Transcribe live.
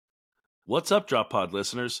What's up, Drop Pod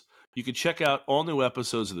listeners? You can check out all new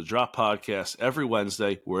episodes of the Drop Podcast every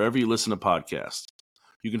Wednesday wherever you listen to podcasts.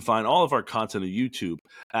 You can find all of our content on YouTube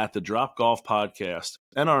at the Drop Golf Podcast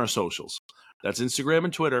and on our socials. That's Instagram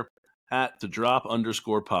and Twitter at the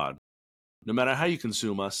Drop_pod. No matter how you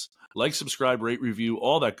consume us, like, subscribe, rate, review,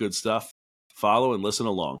 all that good stuff. Follow and listen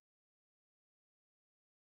along.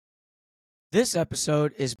 This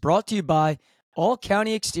episode is brought to you by All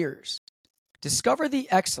County Exteriors. Discover the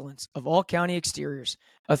excellence of All County Exteriors,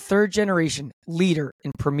 a third-generation leader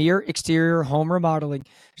in premier exterior home remodeling,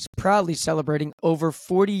 is proudly celebrating over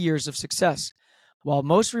 40 years of success. While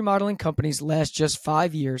most remodeling companies last just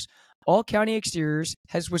 5 years, All County Exteriors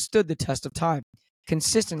has withstood the test of time,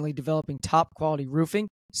 consistently developing top-quality roofing,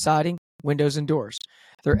 siding, windows, and doors.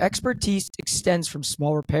 Their expertise extends from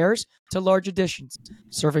small repairs to large additions,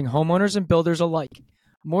 serving homeowners and builders alike.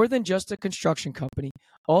 More than just a construction company,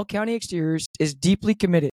 All County Exteriors is deeply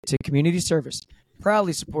committed to community service,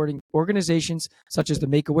 proudly supporting organizations such as the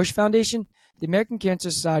Make-A-Wish Foundation, the American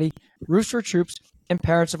Cancer Society, Roofs for Troops, and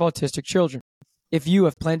Parents of Autistic Children. If you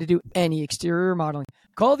have planned to do any exterior remodeling,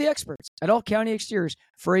 call the experts at All County Exteriors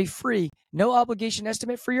for a free, no-obligation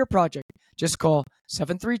estimate for your project. Just call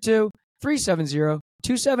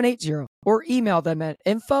 732-370-2780 or email them at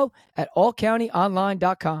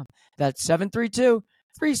info@allcountyonline.com. That's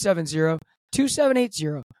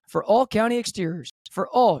 732-370-2780 for All County Exteriors for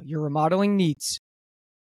all your remodeling needs.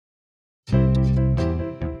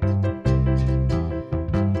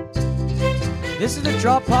 This is the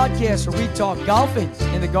Drop Podcast where we talk golfing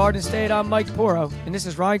in the Garden State. I'm Mike Poro, and this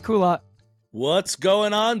is Ryan Coulott. What's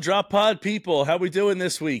going on, Drop Pod people? How we doing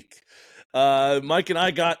this week? Mike and I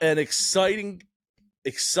got an exciting,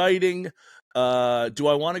 do I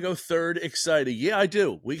want to go third exciting? Yeah, I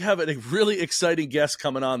do. We have a really exciting guest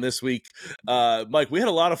coming on this week. Mike, we had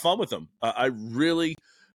a lot of fun with him. I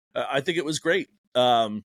think it was great.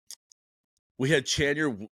 We had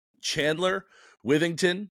Chandler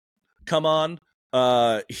Withington come on.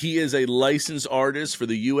 He is a licensed artist for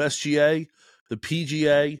the USGA, the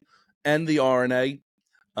PGA, and the R&A.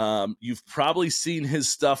 You've probably seen his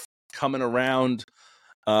stuff coming around.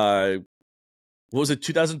 What was it,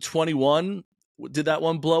 2021? Did that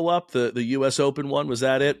one blow up? The US Open one, was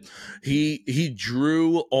that it? He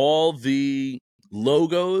drew all the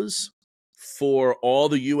logos for all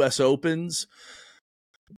the US Opens.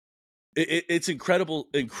 It's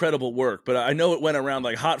incredible work, but I know it went around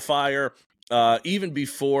like hot fire. Even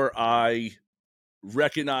before I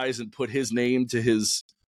recognized and put his name to his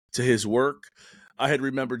work, I had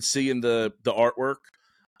remembered seeing the artwork.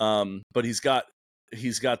 But he's got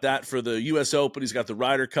that for the US Open. He's got the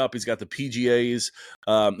Ryder Cup. He's got the PGAs.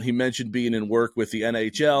 He mentioned being in work with the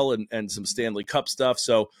NHL and some Stanley Cup stuff.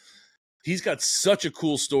 So he's got such a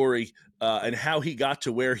cool story, and how he got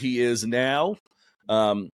to where he is now,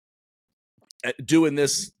 doing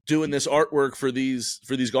this artwork for these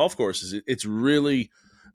golf courses. It's really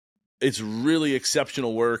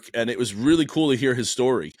exceptional work, and it was really cool to hear his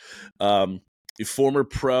story. A former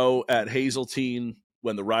pro at Hazeltine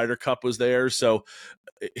when the Ryder Cup was there, so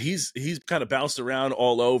he's kind of bounced around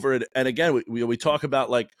all over. And again, we talk about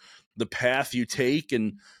like the path you take,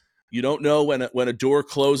 and you don't know when a door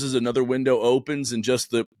closes, another window opens, and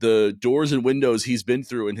just the doors and windows he's been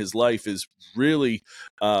through in his life is really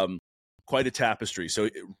quite a tapestry. So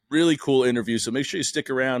really cool interview. So make sure you stick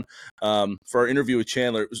around for our interview with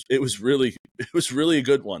Chandler. It was really a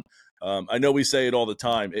good one. I know we say it all the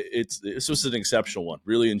time. It's just an exceptional one.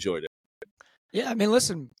 Really enjoyed it. Yeah, I mean,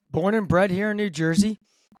 listen, born and bred here in New Jersey,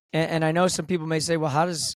 and I know some people may say, well, how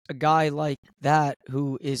does a guy like that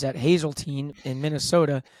who is at Hazeltine in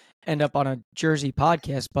Minnesota end up on a Jersey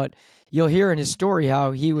podcast? But you'll hear in his story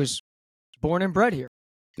how he was born and bred here.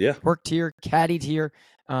 Yeah. Worked here, caddied here,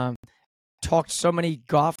 talked so many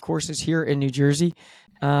golf courses here in New Jersey,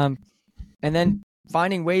 and then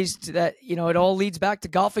finding ways that, it all leads back to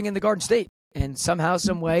golfing in the Garden State. And somehow,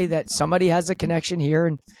 some way that somebody has a connection here,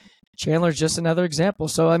 and Chandler's just another example.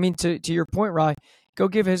 So, I mean, to your point, Rye, go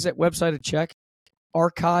give his website a check,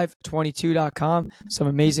 archive22.com. Some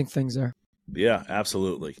amazing things there. Yeah,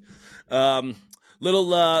 absolutely.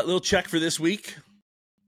 Little check for this week.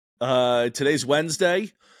 Today's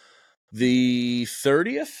Wednesday, the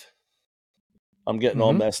 30th. I'm getting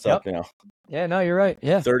all messed up now. Yeah, no, you're right.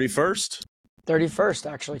 Yeah. 31st?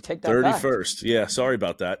 31st, actually. Take that 31st. Back. Yeah, sorry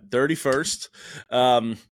about that. 31st.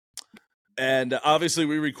 And obviously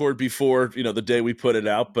we record before, the day we put it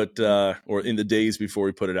out, but or in the days before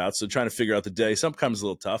we put it out. So trying to figure out the day sometimes a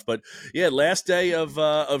little tough. But yeah, last day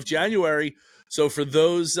of January. So for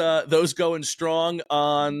those going strong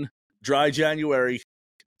on dry January,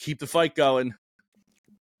 keep the fight going.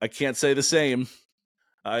 I can't say the same.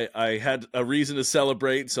 I had a reason to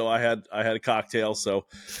celebrate, so I had a cocktail. So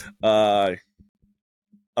I'm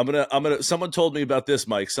gonna. Someone told me about this,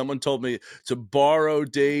 Mike. Someone told me to borrow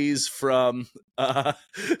days from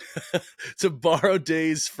to borrow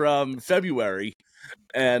days from February,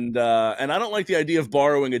 and I don't like the idea of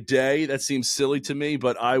borrowing a day. That seems silly to me,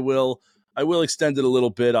 but I will extend it a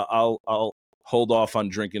little bit. I'll hold off on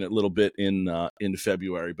drinking it a little bit in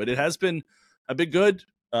February, but it has been a bit good.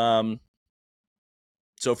 So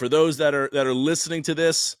for those that are listening to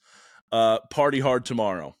this, party hard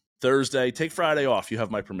tomorrow, Thursday. Take Friday off. You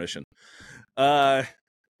have my permission. So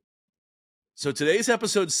today's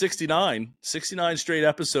episode 69 straight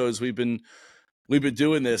episodes. We've been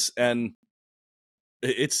doing this, and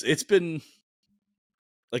it's been,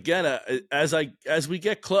 again, as we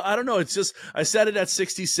get close. I don't know. It's just, I said it at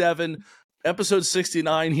 67. Episode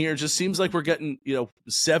 69 here just seems like we're getting,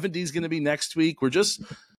 70 is going to be next week. We're just,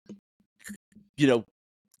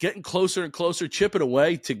 getting closer and closer, chipping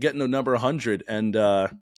away to getting to number 100. And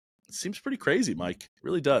it seems pretty crazy, Mike. It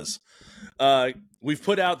really does. We've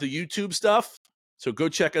put out the YouTube stuff, so go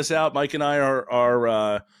check us out. Mike and I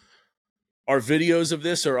our videos of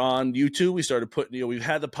this are on YouTube. We started putting, we've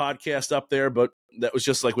had the podcast up there, but that was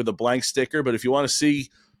just like with a blank sticker. But if you want to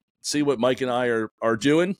see what Mike and I are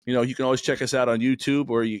doing, you can always check us out on YouTube,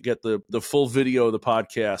 or you get the full video of the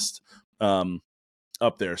podcast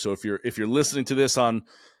up there. So if you're listening to this on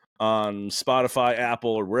Spotify,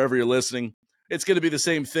 Apple, or wherever you're listening, it's going to be the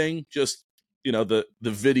same thing. Just, the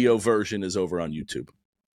video version is over on YouTube.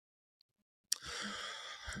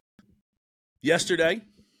 Yesterday,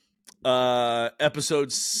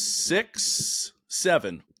 episode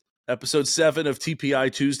 7 of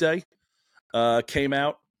TPI Tuesday came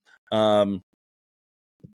out.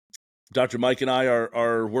 Dr. Mike and I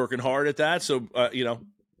are working hard at that. So,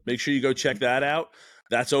 make sure you go check that out.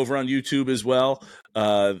 That's over on YouTube as well.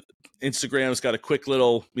 Instagram's got a quick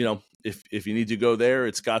little, if you need to go there,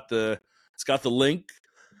 it's got the link.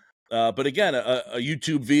 But again, a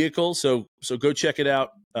YouTube vehicle. So go check it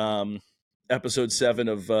out. Episode 7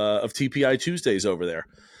 of TPI Tuesdays over there.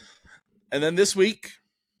 And then this week,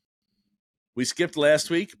 we skipped last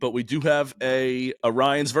week, but we do have a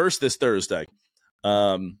Ryan's Verse this Thursday.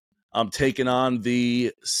 I'm taking on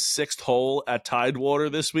the 6th hole at Tidewater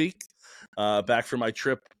this week, back from my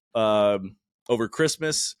trip over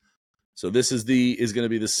Christmas. So this is going to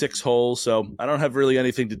be the 6th hole. So I don't have really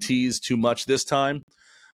anything to tease too much this time,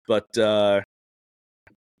 but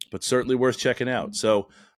certainly worth checking out. So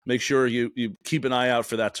make sure you keep an eye out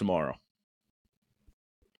for that tomorrow.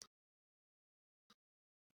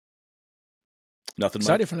 Nothing.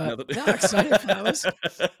 Excited for that. No, excited for that.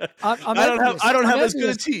 I don't have as good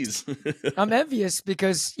a tease. I'm envious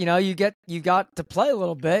because you got to play a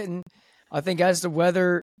little bit, and I think as the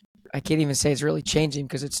weather, I can't even say it's really changing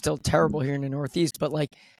because it's still terrible here in the Northeast. But like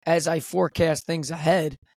as I forecast things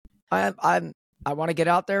ahead, I want to get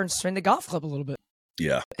out there and swing the golf club a little bit.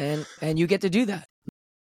 Yeah, and you get to do that.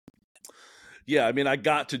 Yeah, I mean, I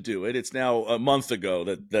got to do it. It's now a month ago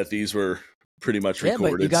that these were pretty much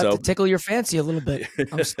recorded. But you got to tickle your fancy a little bit.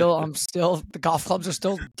 I'm still the golf clubs are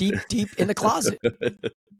still deep in the closet.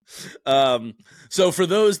 So for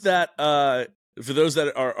those that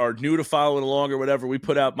are new to following along or whatever, we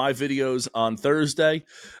put out my videos on Thursday.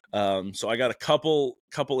 So I got a couple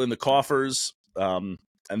in the coffers. And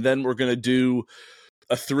then we're going to do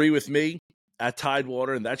a 3 with me at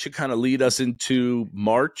Tidewater, and that should kind of lead us into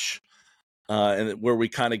March. And where we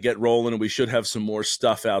kind of get rolling, and we should have some more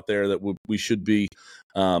stuff out there that we should be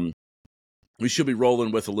rolling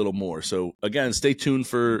with a little more. So again, stay tuned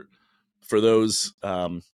for those.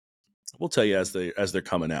 We'll tell you as they're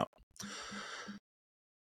coming out.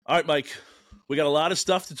 All right, Mike, we got a lot of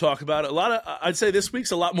stuff to talk about. I'd say this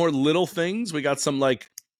week's a lot more little things. We got some like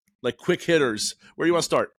quick hitters. Where do you want to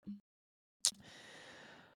start?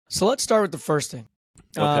 So let's start with the first thing.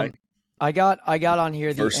 Okay. I got on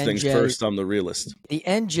here the first NJ, things first. I'm the realist. The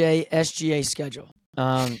NJ SGA schedule.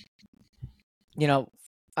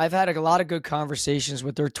 I've had a lot of good conversations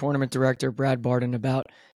with their tournament director Brad Barden about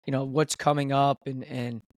what's coming up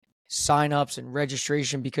and signups and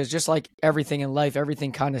registration, because just like everything in life,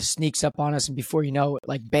 everything kind of sneaks up on us, and before you know it,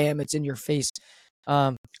 like bam, it's in your face.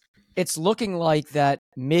 It's looking like that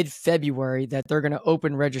mid-February that they're going to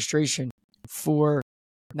open registration for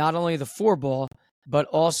not only the 4-ball, but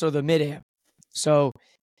also the mid-am. So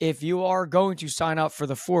if you are going to sign up for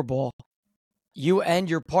the 4-ball, you and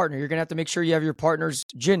your partner, you're going to have to make sure you have your partner's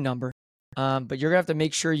GIN number. But you're going to have to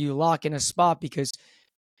make sure you lock in a spot, because,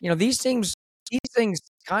 these things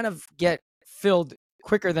kind of get filled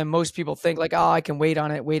quicker than most people think. Like, I can wait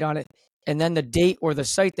on it. and then the date or the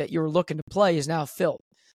site that you're looking to play is now filled.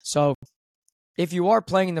 So if you are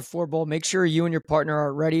playing in the 4-ball, make sure you and your partner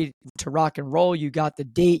are ready to rock and roll. You got the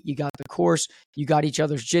date, you got the course, you got each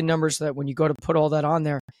other's GIN numbers so that when you go to put all that on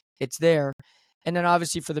there, it's there. And then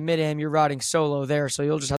obviously for the mid-am, you're riding solo there. So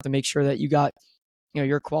you'll just have to make sure that you got,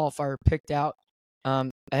 your qualifier picked out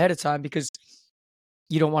ahead of time, because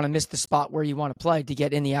you don't want to miss the spot where you want to play to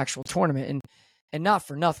get in the actual tournament. And not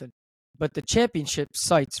for nothing, but the championship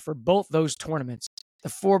sites for both those tournaments, the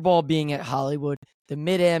 4-ball being at Hollywood, the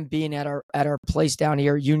mid-am being at our place down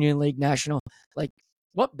here, Union League National, like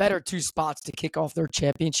what better 2 spots to kick off their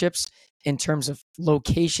championships in terms of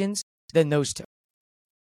locations than those 2?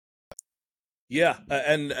 Yeah,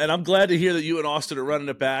 and I'm glad to hear that you and Austin are running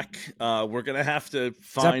it back. We're gonna have to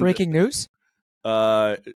find. Is that breaking news?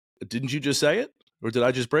 Didn't you just say it, or did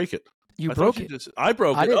I just break it? You broke it. I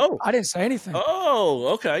broke it. I didn't say anything.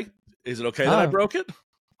 Oh, okay. Is it okay that I broke it?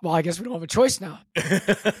 Well, I guess we don't have a choice now.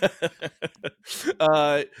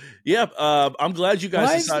 I'm glad you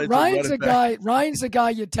guys decided to run it back. Ryan's the guy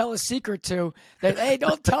you tell a secret to that, hey,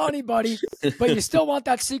 don't tell anybody, but you still want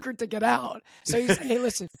that secret to get out. So you say, hey,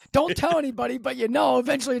 listen, don't tell anybody, but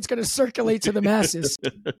eventually it's going to circulate to the masses.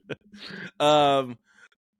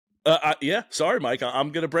 Sorry, Mike.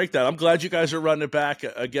 I'm going to break that. I'm glad you guys are running it back.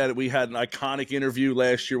 Again, we had an iconic interview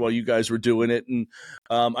last year while you guys were doing it. And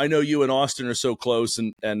I know you and Austin are so close.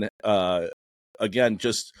 And again,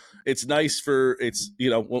 just it's nice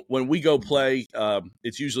when we go play,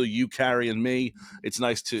 it's usually you carrying me. It's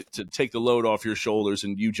nice to take the load off your shoulders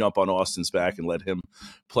and you jump on Austin's back and let him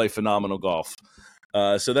play phenomenal golf.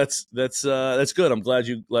 So that's good. I'm glad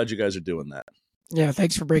you guys are doing that. Yeah,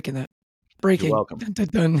 thanks for breaking that. Breaking. You're welcome. Dun, dun,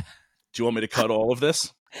 dun. Do you want me to cut all of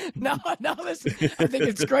this? No. Listen, I think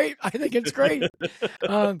it's great.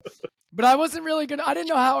 But I wasn't really I didn't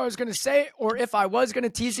know how I was gonna say it or if I was gonna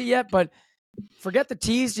tease it yet. But forget the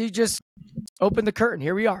tease. You just opened the curtain.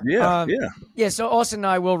 Here we are. Yeah. So Austin and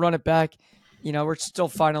I will run it back. We're still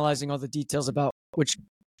finalizing all the details about which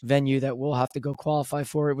venue that we'll have to go qualify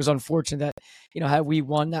for. It was unfortunate that had we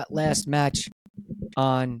won that last match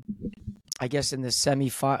on, I guess, in the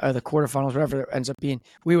semi-final or the quarterfinals, whatever it ends up being,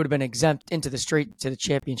 we would have been exempt into straight to the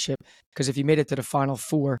championship, because if you made it to the final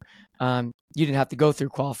 4, you didn't have to go through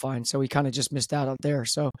qualifying. So we kind of just missed out there.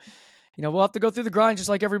 So, we'll have to go through the grind just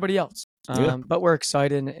like everybody else. But we're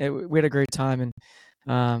excited. We had a great time, and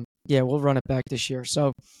we'll run it back this year.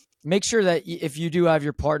 So make sure that if you do have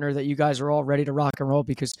your partner, that you guys are all ready to rock and roll,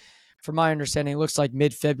 because from my understanding, it looks like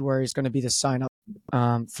mid-February is going to be the sign up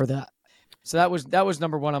for that. So that was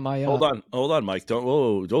number 1 on my. Hold on, Mike.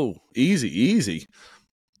 Don't easy.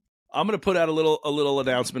 I'm going to put out a little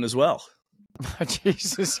announcement as well.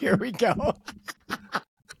 Jesus, here we go.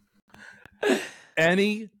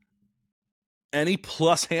 Any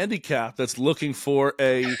plus handicap that's looking for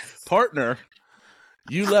a partner,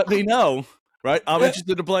 you let me know. Right, I'm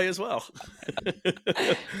interested to play as well.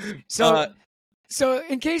 So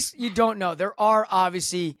in case you don't know, there are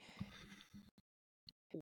obviously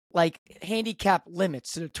like handicap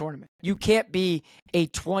limits to the tournament. You can't be a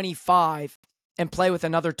 25 and play with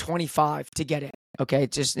another 25 to get in. Okay,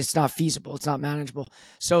 it's not feasible. It's not manageable.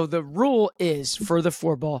 So the rule is for the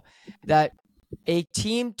 4-ball that a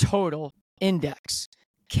team total index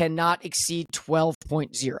cannot exceed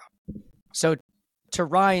 12.0. So to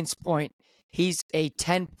Ryan's point, he's a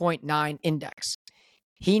 10.9 index.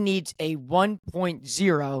 He needs a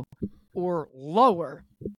 1.0 or lower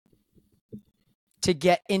to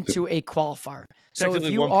get into a qualifier. So if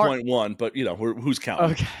you 1.1, but who's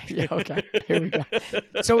counting? Okay. Here we go.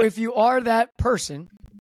 So if you are that person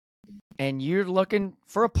and you're looking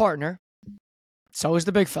for a partner, so is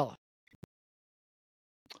the big fella.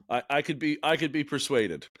 I could be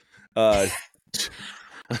persuaded. I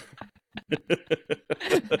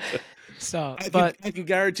can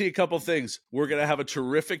guarantee a couple things. We're going to have a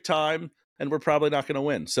terrific time, and we're probably not going to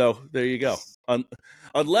win. So there you go.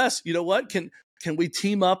 Unless, you know what? Can we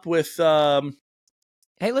team up with?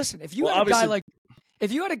 Hey, listen. If you had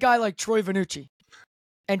a guy like Troy Vanucci,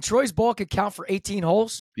 and Troy's ball could count for 18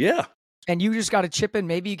 holes, yeah, and you just got to chip in.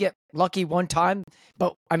 Maybe you get lucky one time,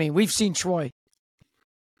 but I mean, we've seen Troy.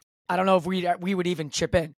 I don't know if we would even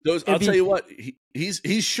chip in. I'll tell you what.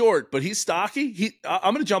 He's short, but he's stocky.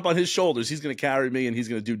 I'm going to jump on his shoulders. He's going to carry me, and he's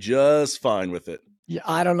going to do just fine with it. Yeah,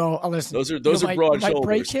 I don't know. Listen, those are broad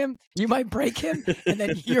shoulders. You might break him, and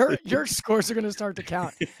then your scores are going to start to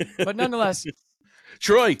count. But nonetheless,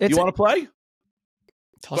 Troy, you want to play?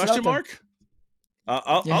 Question mark?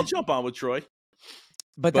 I'll jump on with Troy.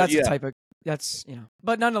 But that's the type of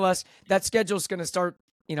But nonetheless, that schedule is going to start,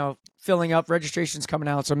 filling up. Registration's coming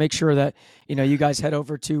out, so make sure that you guys head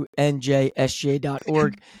over to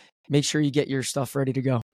njsga.org. Make sure you get your stuff ready to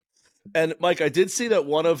go. And Mike, I did see that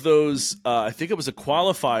one of those, I think it was a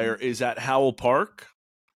qualifier, is at Howell Park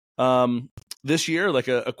this year, like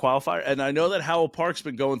a qualifier. And I know that Howell Park's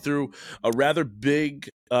been going through a rather big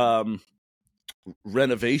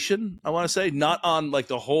renovation, I want to say, not on like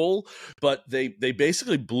the whole, but they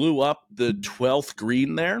basically blew up the 12th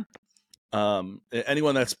green there.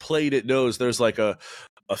 Anyone that's played it knows there's like a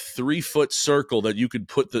 3-foot circle that you could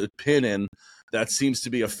put the pin in. That seems to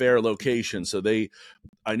be a fair location. So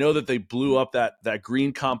I know that they blew up that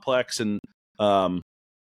green complex, and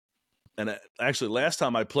actually last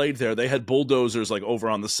time I played there, they had bulldozers like over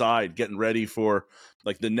on the side getting ready for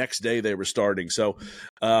like the next day they were starting. So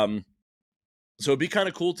it'd be kind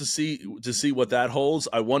of cool to see what that holds.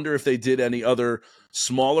 I wonder if they did any other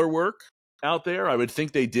smaller work out there. I would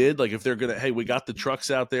think they did. Like if they're gonna, hey, we got the trucks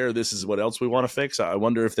out there, this is what else we want to fix. I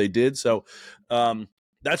wonder if they did. So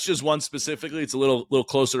that's just one specifically. It's a little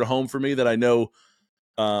closer to home for me that I know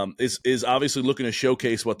is obviously looking to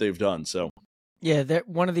showcase what they've done. So yeah,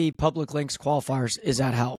 one of the public links qualifiers is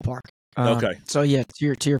at Howell Park. Okay. So yeah,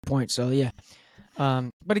 to your point. So yeah,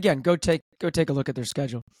 but again, go take a look at their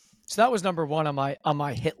schedule. So that was number one on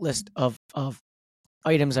my hit list of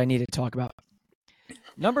items I need to talk about.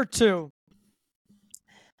 Number two,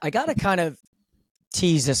 I got to kind of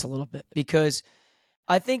tease this a little bit because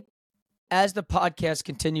I think as the podcast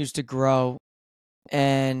continues to grow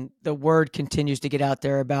and the word continues to get out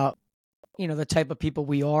there about, the type of people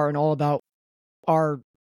we are and all about our,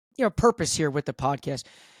 purpose here with the podcast,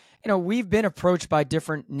 we've been approached by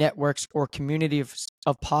different networks or community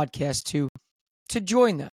of podcasts to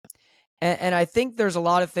join them. And I think there's a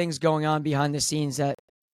lot of things going on behind the scenes that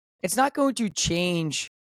it's not going to change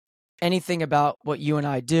anything about what you and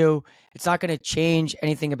I do. It's not going to change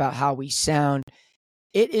anything about how we sound.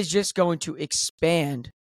 It is just going to expand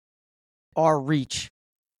our reach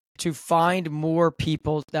to find more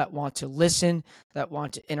people that want to listen, that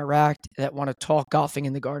want to interact, that want to talk golfing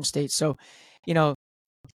in the Garden State. So,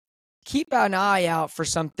 keep an eye out for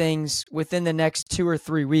some things within the next 2 or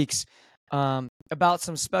 3 weeks about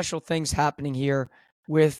some special things happening here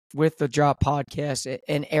with the Drop Podcast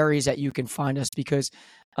and areas that you can find us because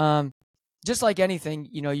just like anything,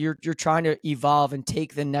 you're trying to evolve and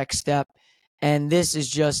take the next step. And this is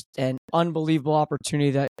just an unbelievable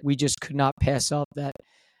opportunity that we just could not pass up that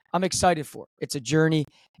I'm excited for. It's a journey,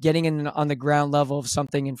 getting in on the ground level of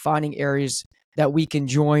something and finding areas that we can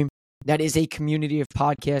join. That is a community of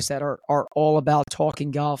podcasts that are all about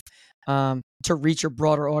talking golf to reach a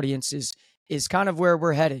broader audience is kind of where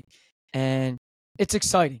we're heading. And it's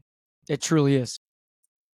exciting. It truly is.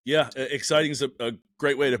 Yeah, exciting is a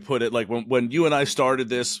great way to put it. Like when you and I started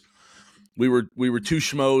this, we were two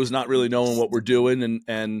schmoes not really knowing what we're doing,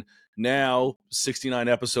 and now 69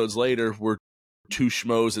 episodes later we're two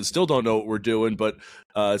schmoes that still don't know what we're doing, but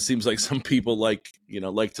it seems like some people like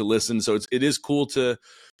to listen. So it is cool to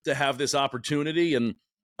have this opportunity, and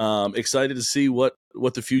excited to see what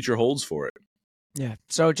the future holds for it. Yeah,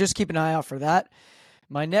 so just keep an eye out for that.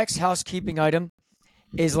 My next housekeeping item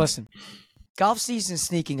is, listen, golf season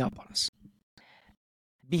sneaking up on us.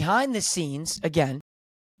 Behind the scenes, again,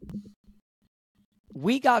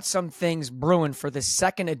 we got some things brewing for the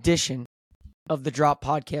second edition of the Drop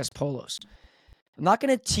Podcast Polos. I'm not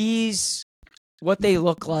going to tease what they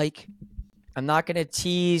look like. I'm not going to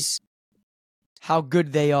tease how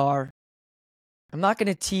good they are. I'm not going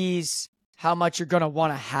to tease how much you're going to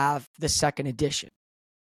want to have the second edition.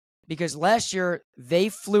 Because last year, they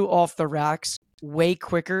flew off the racks way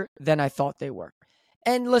quicker than I thought they were.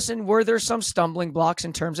 And listen, were there some stumbling blocks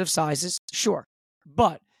in terms of sizes? Sure.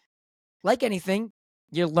 But like anything,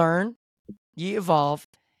 you learn, you evolve,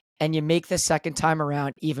 and you make the second time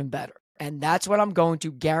around even better. And that's what I'm going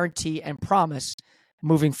to guarantee and promise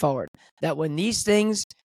moving forward. That when these things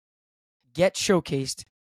get showcased,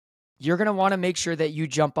 you're going to want to make sure that you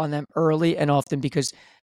jump on them early and often because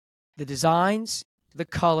the designs, the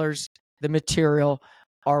colors, the material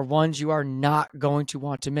are ones you are not going to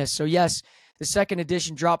want to miss. So yes, the second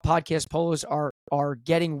edition Drop Podcast Polos are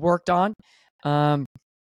getting worked on.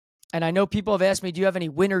 And I know people have asked me, do you have any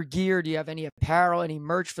winter gear? Do you have any apparel, any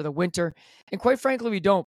merch for the winter? And quite frankly, we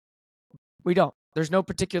don't. We don't. There's no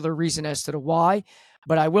particular reason as to the why.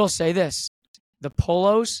 But I will say this. The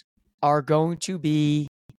polos are going to be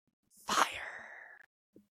fire.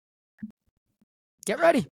 Get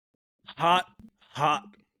ready. Hot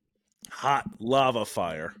lava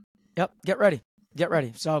fire. Yep. Get ready.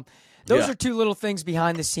 So those are two little things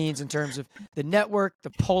behind the scenes in terms of the network, the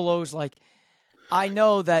polos. Like, I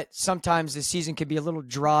know that sometimes the season can be a little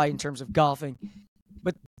dry in terms of golfing,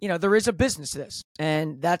 but there is a business to this,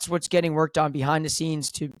 and that's what's getting worked on behind the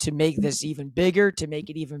scenes to make this even bigger, to make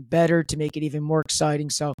it even better, to make it even more exciting.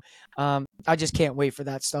 So I just can't wait for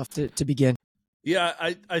that stuff to begin. Yeah,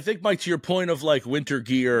 I think, Mike, to your point of like winter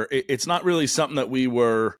gear, it's not really something that we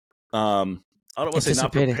were, I don't want to say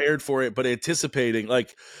not prepared for it, but anticipating.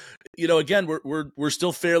 Like, again, we're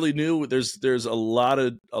still fairly new. There's a lot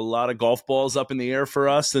of golf balls up in the air for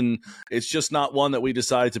us, and it's just not one that we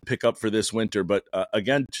decided to pick up for this winter. But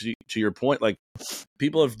again, to your point, like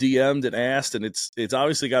people have DM'd and asked, and it's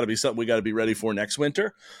obviously got to be something we got to be ready for next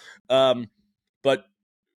winter. But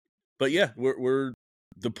yeah, we're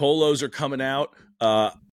the polos are coming out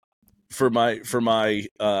for my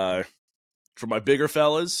bigger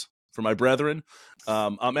fellas, for my brethren.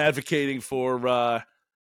 I'm advocating for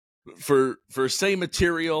same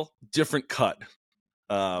material, different cut.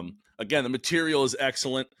 Again, the material is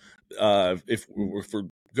excellent. If we're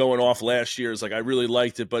going off last year's, like I really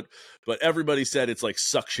liked it, but everybody said it's like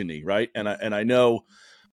suctiony, right? And I know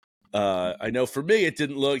for me it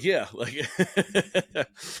didn't look, like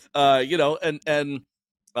and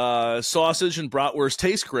sausage and bratwurst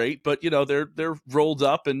taste great, but they're rolled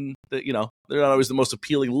up and they're not always the most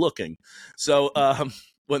appealing looking. So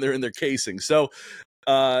when they're in their casing, so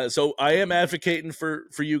I am advocating for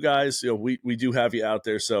you guys. We do have you out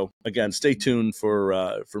there. So again, stay tuned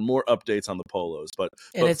for more updates on the polos. But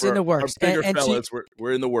it's in the works. Our bigger fellas,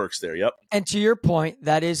 we're in the works there. Yep. And to your point,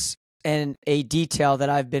 that is a detail that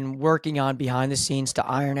I've been working on behind the scenes to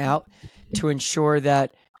iron out, to ensure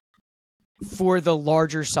that for the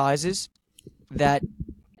larger sizes, that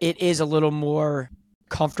it is a little more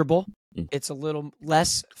comfortable. It's a little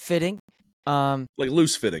less fitting. Like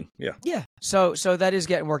loose fitting. Yeah. Yeah. So that is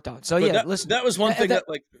getting worked on. So listen, that was one thing that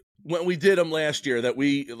like when we did them last year, that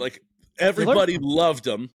we like everybody loved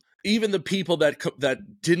them. Even the people that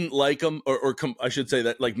didn't like them, or I should say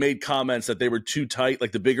that like made comments that they were too tight,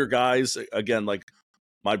 like the bigger guys, again, like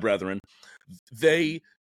my brethren, they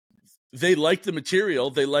liked the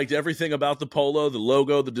material. They liked everything about the polo, the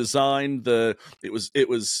logo, the design, it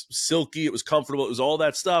was silky, it was comfortable, it was all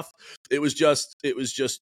that stuff. It was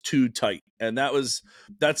just too tight. And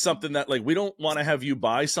that's something that like we don't want to have you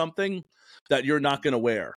buy something that you're not going to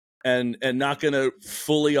wear and not going to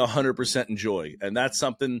fully 100% enjoy. And that's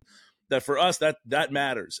something that for us that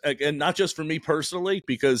matters. And not just for me personally,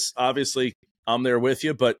 because obviously I'm there with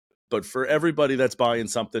you, but for everybody that's buying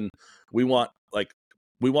something, we want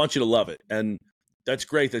you to love it. And that's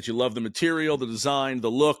great that you love the material, the design,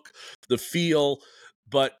 the look, the feel.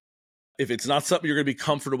 But if it's not something you're going to be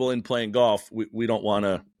comfortable in playing golf, we don't want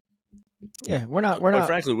to. Yeah, we're not.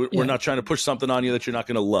 Frankly, we're not trying to push something on you that you're not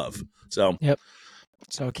going to love. So, yep.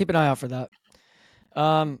 So keep an eye out for that.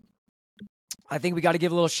 I think we got to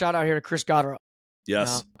give a little shout out here to Chris Goddard.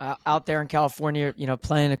 Yes. Out there in California,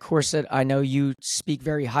 playing a course that I know you speak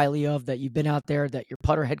very highly of, that you've been out there, that your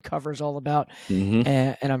putter head cover is all about. Mm-hmm.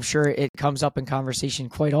 And I'm sure it comes up in conversation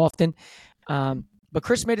quite often. But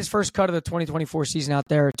Chris made his first cut of the 2024 season out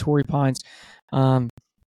there at Torrey Pines.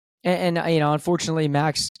 Unfortunately,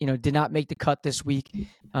 Max, did not make the cut this week.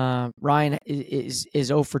 Ryan is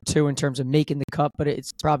 0 for 2 in terms of making the cut, but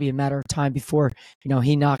it's probably a matter of time before,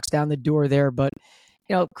 he knocks down the door there. But,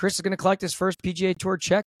 Chris is going to collect his first PGA Tour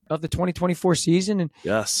check of the 2024 season. And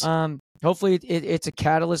yes, hopefully it's a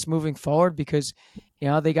catalyst moving forward, because,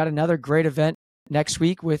 they got another great event next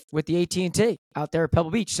week with the AT&T out there at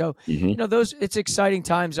Pebble Beach. So, it's exciting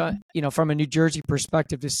times, from a New Jersey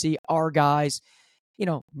perspective, to see our guys,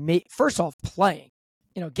 first off, playing,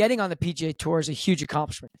 getting on the PGA Tour is a huge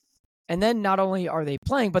accomplishment. And then not only are they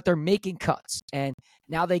playing, but they're making cuts. And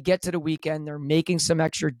now they get to the weekend, they're making some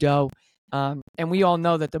extra dough. And we all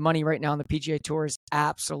know that the money right now on the PGA Tour is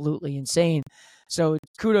absolutely insane. So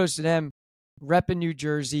kudos to them, repping New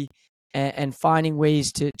Jersey and finding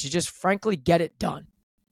ways to just frankly get it done.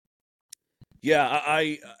 Yeah,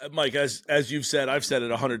 I Mike, as you've said, I've said it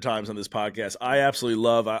 100 times on this podcast, I absolutely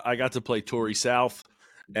love. I got to play Torrey South,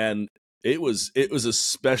 and it was a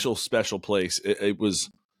special place. It was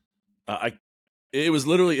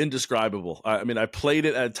literally indescribable. I mean, I played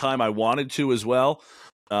it at a time I wanted to as well.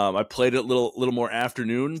 I played it a little more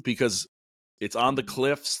afternoon because it's on the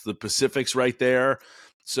cliffs. The Pacific's right there.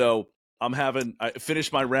 So I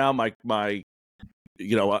finished my round,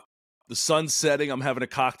 the sun's setting. I'm having a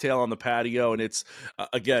cocktail on the patio, and it's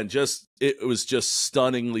again, it was just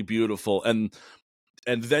stunningly beautiful. And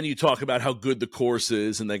then you talk about how good the course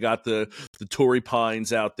is, and they got the Torrey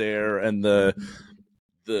Pines out there, and the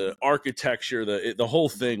architecture, the whole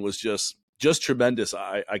thing was just tremendous.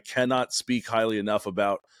 I cannot speak highly enough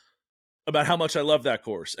about about how much I love that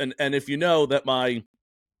course. And if you know that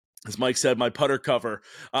as Mike said, my putter cover,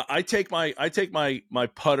 I take my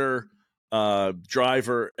putter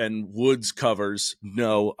driver and woods covers.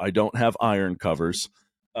 No, I don't have iron covers.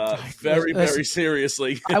 Very, very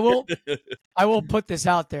seriously. I will put this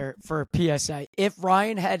out there for a PSA. If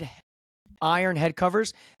Ryan had iron head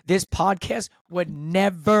covers, this podcast would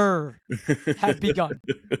never have begun.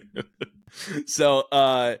 So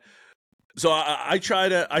I try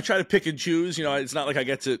to pick and choose. You know, it's not like I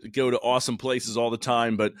get to go to awesome places all the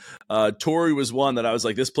time, but Torrey was one that I was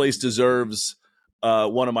like, this place deserves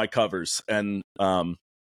one of my covers, and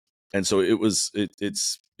so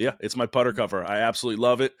it's my putter cover. I absolutely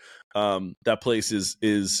love it. That place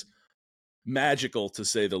is magical, to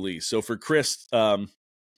say the least. So for Chris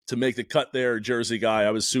to make the cut there, Jersey guy,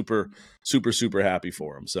 I was super, super, super happy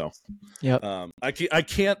for him. So I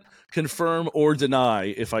can't confirm or deny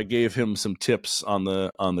if I gave him some tips on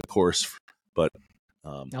the course, but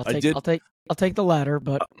I'll take the latter,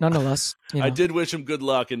 but nonetheless, I did wish him good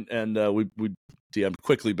luck, and we DM'd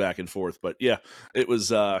quickly back and forth, but yeah, it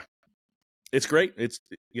was it's great. It's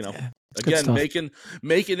again,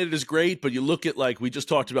 making it is great, but you look at, like we just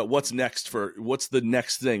talked about, what's the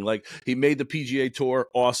next thing. Like, he made the PGA Tour,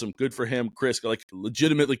 awesome, good for him. Chris, like,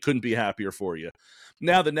 legitimately couldn't be happier for you.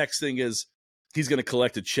 Now the next thing is he's going to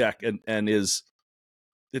collect a check, and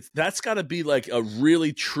that's got to be like a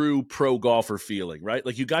really true pro golfer feeling, right?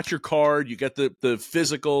 Like, you got your card, you get the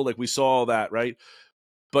physical, like we saw all that, right?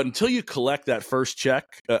 But until you collect that first check,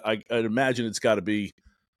 I'd imagine that's got to be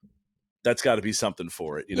something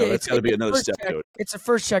for it. That's got to be another step to it. It's the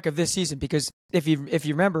first check of this season, because if you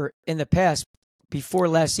remember, in the past, before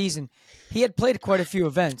last season, he had played quite a few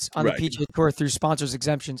events on the PGA Tour through sponsors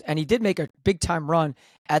exemptions, and he did make a big time run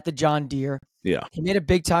at the John Deere. Yeah, he made a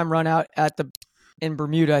big time run out in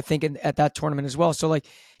Bermuda, I think, at that tournament as well. So, like,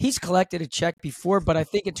 he's collected a check before, but I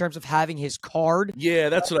think in terms of having his card,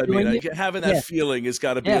 that's what I mean. Having that feeling has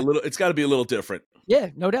got to be it's got to be a little different.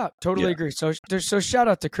 Yeah, no doubt. Totally agree. So shout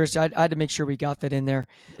out to Chris. I had to make sure we got that in there.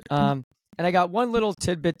 And I got one little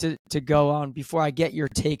tidbit to go on before I get your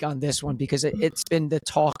take on this one, because it's been the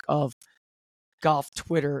talk of golf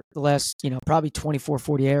Twitter the last, probably 24,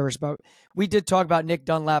 40 hours. But we did talk about Nick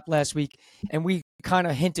Dunlap last week, and we kind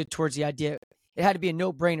of hinted towards the idea it had to be a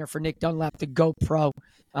no-brainer for Nick Dunlap to go pro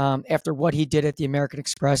after what he did at the American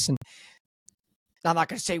Express. And I'm not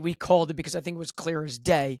going to say we called it, because I think it was clear as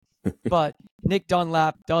day. But Nick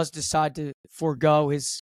Dunlap does decide to forego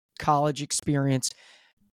his college experience.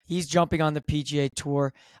 He's jumping on the PGA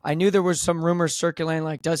Tour. I knew there was some rumors circulating,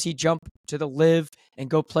 like, does he jump to the LIV and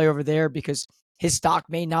go play over there, because his stock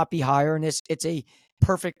may not be higher, and it's a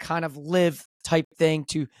perfect kind of LIV type thing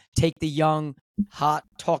to take the young, hot,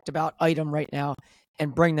 talked about item right now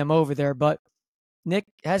and bring them over there. But Nick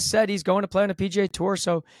has said he's going to play on the PGA Tour,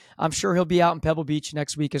 so I'm sure he'll be out in Pebble Beach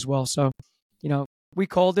next week as well. So, we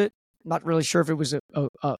called it. Not really sure if it was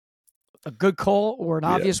a good call or an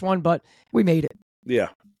obvious one, but we made it. Yeah.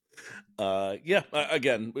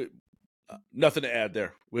 Again, nothing to add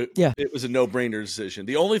there. It was a no-brainer decision.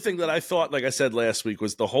 The only thing that I thought, like I said last week,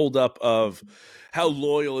 was the holdup of how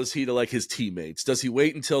loyal is he to, like, his teammates? Does he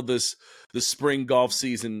wait until the spring golf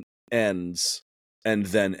season ends and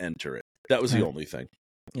then enter it? That was the only thing.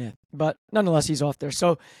 Yeah, but nonetheless, he's off there.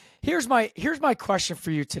 So here's my question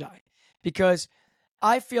for you today, because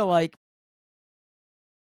I feel like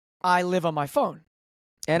I live on my phone,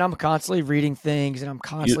 and I'm constantly reading things, and I'm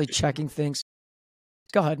constantly checking things.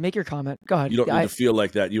 Go ahead, make your comment. Go ahead. You don't need to feel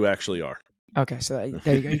like that. You actually are. Okay, so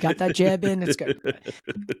there you go. You got that jab in. It's good.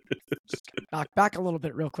 Just knock back a little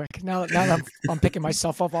bit real quick. Now that I'm picking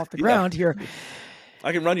myself up off the ground here.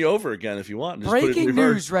 I can run you over again if you want. Just Breaking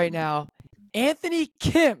news right now. Anthony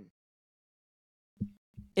Kim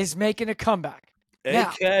is making a comeback.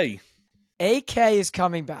 AK. AK is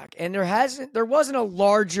coming back, and there wasn't a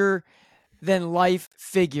larger than life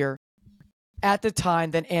figure at the time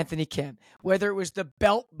than Anthony Kim. Whether it was the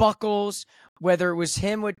belt buckles, whether it was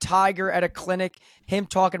him with Tiger at a clinic, him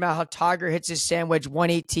talking about how Tiger hits his sand wedge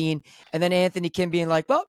 118, and then Anthony Kim being like,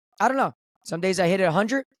 well, I don't know. Some days I hit it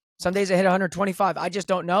 100, some days I hit 125. I just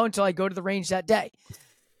don't know until I go to the range that day.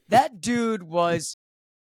 That dude was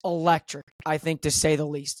electric, I think, to say the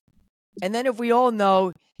least. And then, if we all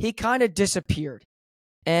know, he kind of disappeared,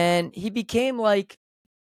 and he became like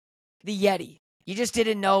the Yeti. You just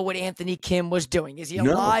didn't know what Anthony Kim was doing. Is he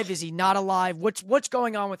alive? No. Is he not alive? What's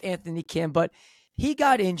going on with Anthony Kim? But he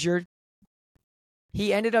got injured.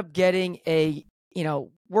 He ended up getting a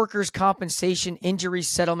workers' compensation injury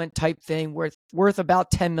settlement type thing worth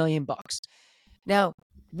about $10 million. Now,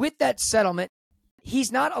 with that settlement,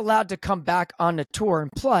 he's not allowed to come back on the tour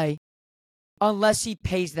and play unless he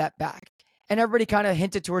pays that back. And everybody kind of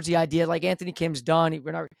hinted towards the idea like Anthony Kim's done.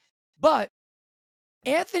 But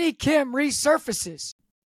Anthony Kim resurfaces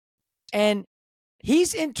and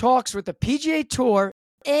he's in talks with the PGA Tour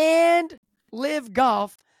and Live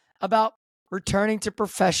Golf about returning to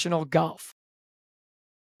professional golf.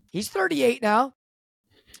 He's 38 now,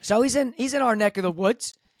 so he's in our neck of the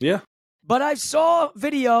woods. Yeah. But I saw a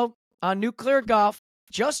video on Nuclear Golf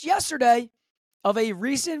just yesterday of a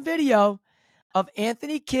recent video of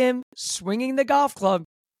Anthony Kim swinging the golf club.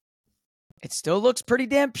 It still looks pretty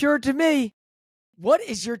damn pure to me. What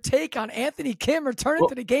is your take on Anthony Kim returning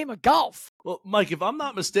to the game of golf? Well, Mike, if I'm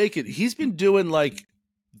not mistaken, he's been doing like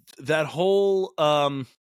that whole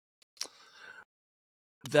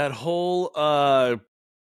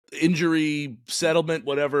injury settlement,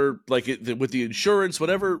 whatever, like with the insurance,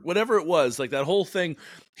 whatever it was, like that whole thing.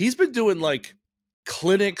 He's been doing like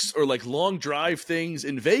clinics or like long drive things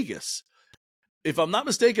in Vegas. If I'm not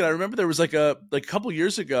mistaken, I remember there was like a couple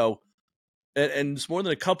years ago, and it's more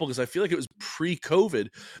than a couple because I feel like it was pre-COVID.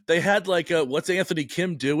 They had like what's Anthony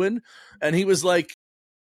Kim doing, and he was like,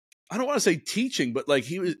 I don't want to say teaching, but like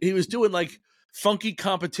he was doing like funky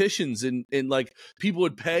competitions, and like people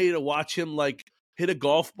would pay to watch him like hit a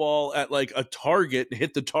golf ball at like a target and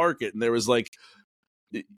hit the target, and there was like,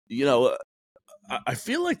 you know, I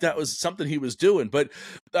feel like that was something he was doing, but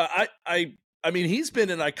I mean, he's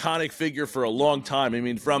been an iconic figure for a long time. I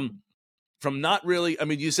mean, from not really. I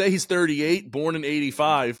mean, you say he's 38, born in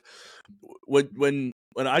 85. When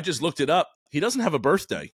I just looked it up, he doesn't have a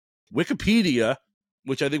birthday. Wikipedia,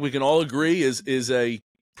 which I think we can all agree is a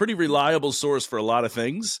pretty reliable source for a lot of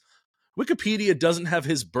things, Wikipedia doesn't have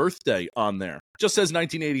his birthday on there. It just says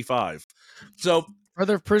 1985. So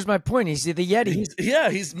further proves my point. He's the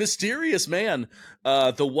Yeti. He's mysterious man.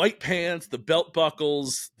 The white pants, the belt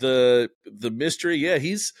buckles, the mystery. Yeah,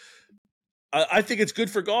 I think it's good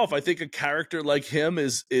for golf. I think a character like him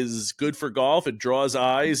is good for golf. It draws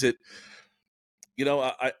eyes. I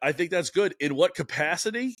think that's good. In what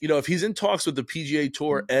capacity? You know, if he's in talks with the PGA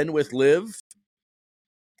Tour and with Live,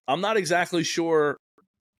 I'm not exactly sure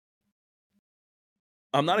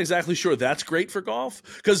that's great for golf.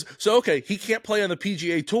 Okay, he can't play on the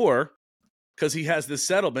PGA Tour because he has this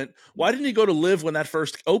settlement. Why didn't he go to Live when that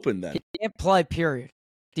first opened then? He can't play, period.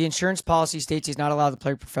 The insurance policy states he's not allowed to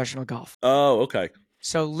play professional golf. Oh, okay.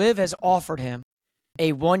 So Liv has offered him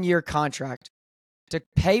a 1-year contract to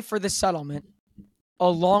pay for the settlement,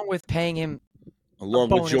 along with paying him along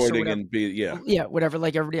with joining whatever,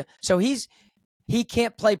 like everybody else. So he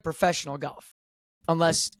can't play professional golf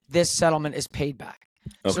unless this settlement is paid back.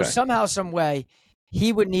 Okay. So somehow, some way,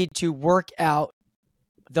 he would need to work out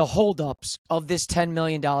the holdups of this $10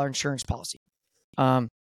 million insurance policy.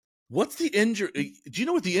 What's the injury? Do you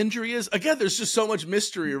know what the injury is? Again, there's just so much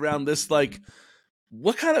mystery around this. Like,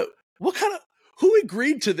 who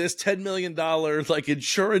agreed to this $10 million like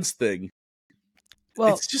insurance thing?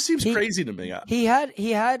 Well, it just seems crazy to me. He had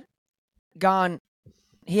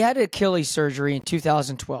Achilles surgery in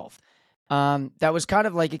 2012. That was kind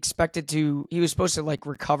of like expected to. He was supposed to like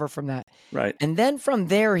recover from that, right? And then from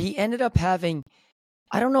there, he ended up having,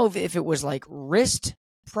 I don't know if it was like wrist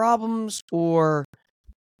problems or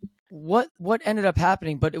what ended up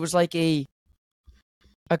happening, but it was like a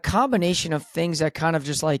combination of things that kind of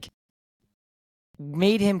just like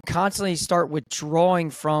made him constantly start withdrawing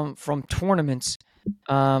from tournaments.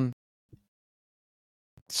 So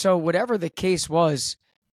whatever the case was,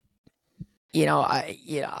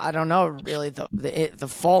 I don't know really the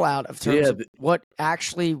fallout of terms of what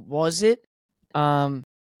actually was it. But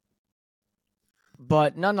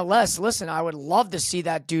nonetheless, listen, I would love to see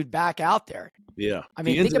that dude back out there. Yeah. I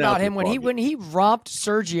mean, think about him when he romped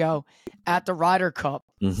Sergio at the Ryder Cup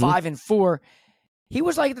 5 and 4. He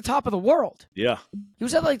was like at the top of the world. Yeah. He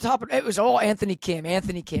was at like the top of it. Was all Anthony Kim.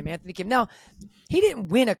 Now, he didn't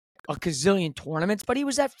win a gazillion tournaments, but he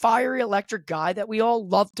was that fiery electric guy that we all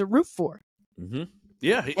love to root for. Mm-hmm.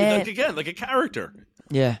 Yeah. Like a character.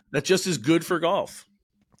 Yeah. That just is good for golf.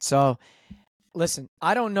 So, listen,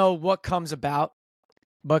 I don't know what comes about,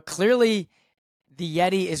 but clearly the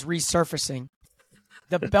Yeti is resurfacing.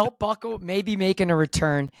 The belt buckle may be making a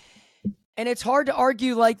return. And it's hard to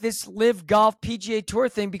argue like this Live Golf PGA Tour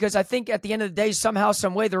thing because I think at the end of the day, somehow,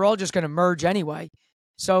 some way, they're all just going to merge anyway.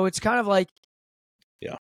 So it's kind of like,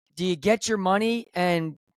 do you get your money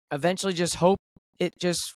and eventually just hope it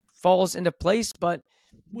just falls into place? But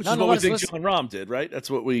which is what we think John Rahm did, right?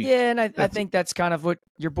 That's what we... Yeah, and I think that's kind of what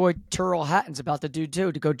your boy Turl Hatton's about to do,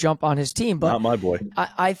 too, to go jump on his team. But not my boy.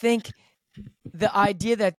 I think the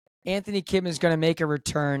idea that Anthony Kim is going to make a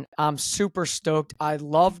return, I'm super stoked. I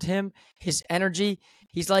loved him, his energy.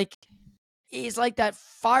 He's like he's like that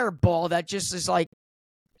fireball that just is like,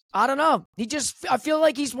 I don't know. I feel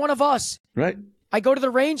like he's one of us. Right. I go to the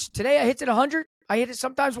range. Today I hit it 100. I hit it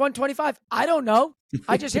sometimes 125. I don't know.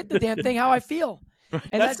 I just hit the damn thing how I feel.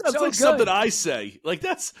 And That sounds so like good. something I say. Like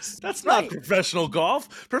that's right. not professional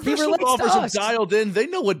golf. Professional golfers have dialed in. They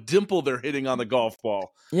know what dimple they're hitting on the golf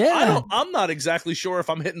ball. Yeah. I'm not exactly sure if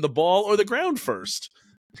I'm hitting the ball or the ground first.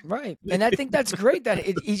 Right. And I think that's great that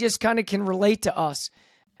he just kind of can relate to us.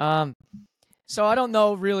 So I don't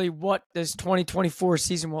know really what this 2024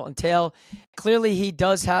 season will entail. Clearly, he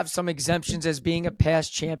does have some exemptions as being a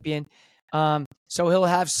past champion. So he'll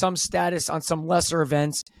have some status on some lesser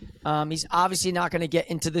events. He's obviously not going to get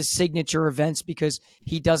into the signature events because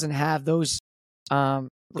he doesn't have those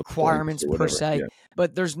requirements per se. Yeah.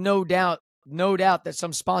 But there's no doubt that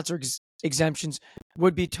some sponsor exemptions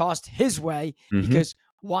would be tossed his way because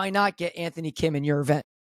why not get Anthony Kim in your event?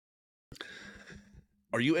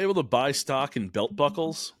 Are you able to buy stock in belt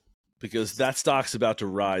buckles? Because that stock's about to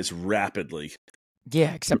rise rapidly.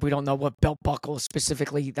 Yeah, except we don't know what belt buckle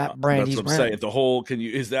specifically that brand he's wearing. That's what I'm saying. The whole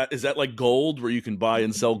is that like gold where you can buy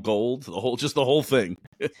and sell gold? The whole thing.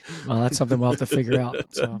 Well, that's something we'll have to figure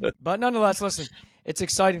out. So, but nonetheless, listen, it's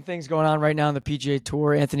exciting things going on right now on the PGA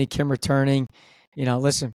Tour. Anthony Kim returning.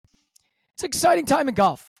 Listen, it's an exciting time in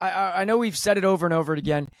golf. I know we've said it over and over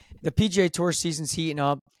again. The PGA Tour season's heating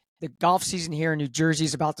up. The golf season here in New Jersey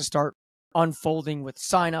is about to start unfolding with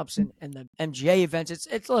signups and the MGA events.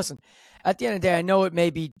 It's listen, at the end of the day, I know it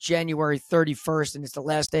may be January 31st and it's the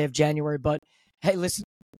last day of January, but hey, listen,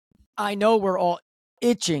 I know we're all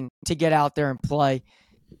itching to get out there and play.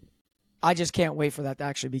 I just can't wait for that to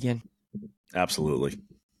actually begin. Absolutely.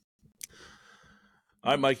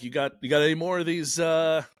 All right, Mike, you got any more of these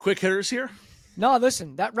quick hitters here? No,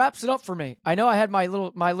 listen, that wraps it up for me. I know I had my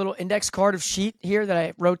little index card of sheet here that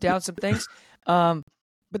I wrote down some things, but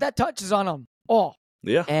that touches on them all.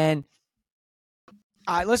 Yeah. And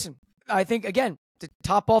I think, again, to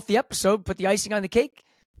top off the episode, put the icing on the cake,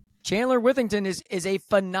 Chandler Withington is a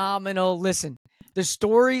phenomenal listen. The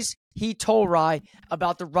stories he told Rye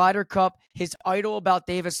about the Ryder Cup, his idol about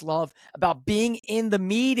Davis Love, about being in the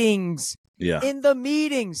meetings. Yeah. In the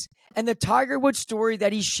meetings. And the Tiger Woods story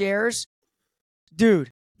that he shares.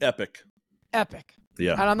 Dude. Epic.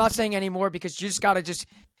 Yeah. And I'm not saying anymore because you just got to just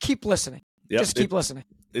keep listening. Yep. Just keep listening.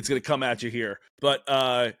 It's going to come at you here. But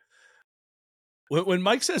when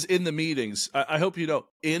Mike says in the meetings, I hope you know,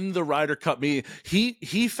 in the Ryder Cup meeting,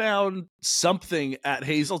 he found something at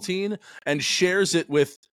Hazeltine and shares it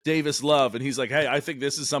with Davis Love. And he's like, hey, I think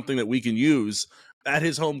this is something that we can use at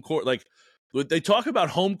his home court. Like, they talk about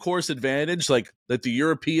home course advantage, like that the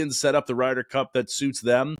Europeans set up the Ryder Cup that suits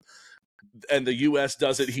them. And the U.S.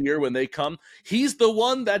 does it here when they come. He's the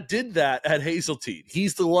one that did that at Hazeltine.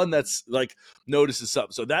 He's the one that's like notices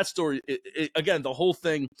something. So that story, again, the whole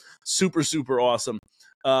thing, super, super awesome.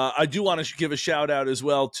 I do want to give a shout out as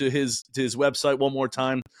well to his website one more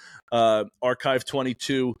time. Archive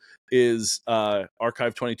 22 is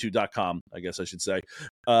archive22.com, I guess I should say.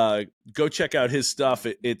 Go check out his stuff.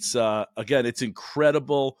 It's again, it's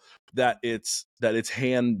incredible that it's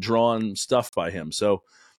hand drawn stuff by him. So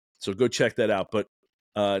go check that out. But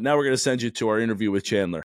now we're going to send you to our interview with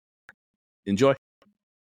Chandler. Enjoy.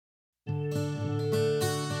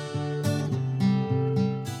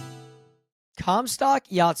 Comstock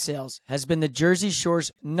Yacht Sales has been the Jersey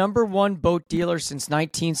Shore's #1 boat dealer since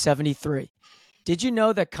 1973. Did you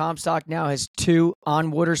know that Comstock now has 2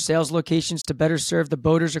 on-water sales locations to better serve the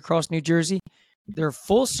boaters across New Jersey? Their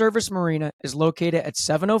full-service marina is located at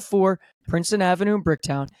 704 Princeton Avenue in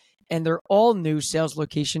Bricktown, and their all-new sales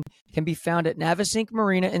location can be found at Navesink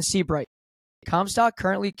Marina in Seabright. Comstock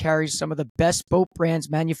currently carries some of the best boat brands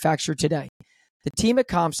manufactured today. The team at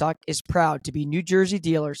Comstock is proud to be New Jersey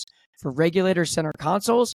dealers for Regulator Center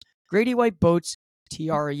Consoles, Grady White Boats,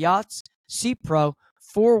 Tiara Yachts, Sea Pro,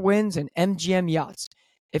 Four Winds, and MGM Yachts.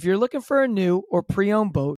 If you're looking for a new or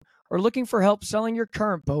pre-owned boat or looking for help selling your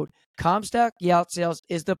current boat, Comstock Yacht Sales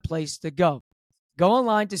is the place to go. Go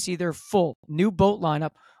online to see their full new boat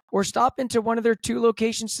lineup or stop into one of their 2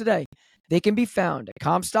 locations today. They can be found at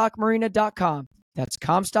ComstockMarina.com. That's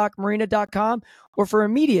ComstockMarina.com. Or for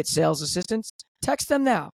immediate sales assistance, text them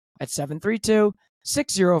now at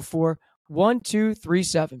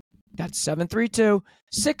 732-604-1237. That's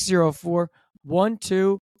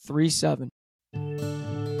 732-604-1237.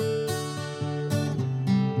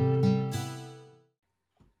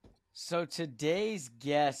 So today's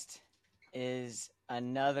guest is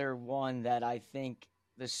another one that I think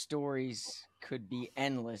the stories could be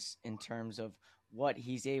endless in terms of what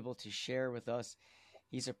he's able to share with us.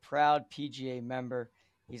 He's a proud PGA member.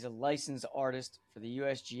 He's a licensed artist for the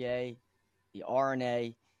USGA, the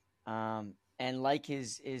RNA. And like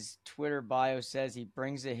his Twitter bio says, he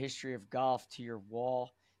brings the history of golf to your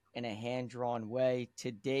wall in a hand-drawn way.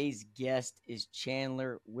 Today's guest is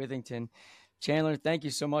Chandler Withington. Chandler, thank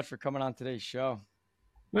you so much for coming on today's show.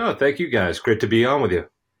 No, thank you guys. Great to be on with you.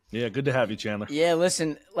 Yeah, good to have you, Chandler. Yeah,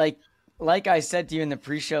 listen, like I said to you in the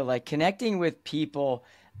pre-show, like connecting with people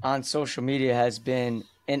on social media has been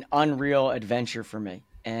an unreal adventure for me.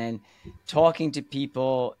 And talking to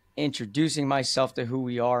people, introducing myself to who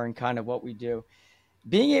we are and kind of what we do,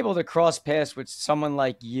 being able to cross paths with someone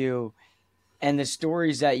like you and the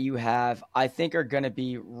stories that you have, I think are going to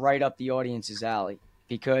be right up the audience's alley.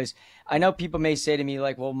 Because I know people may say to me,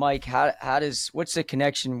 like, well, Mike, what's the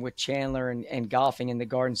connection with Chandler and golfing in the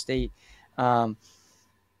Garden State? Um,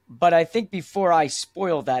 but I think before I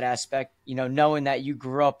spoil that aspect, knowing that you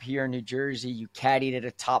grew up here in New Jersey, you caddied at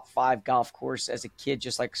a top 5 golf course as a kid,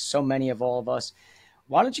 just like so many of all of us.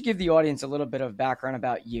 Why don't you give the audience a little bit of background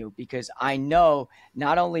about you? Because I know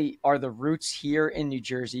not only are the roots here in New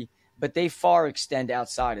Jersey, but they far extend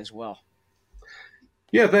outside as well.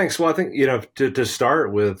 Yeah, thanks. Well, I think, to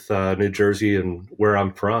start with New Jersey and where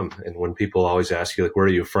I'm from, and when people always ask you, like, where are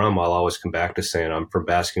you from? I'll always come back to saying I'm from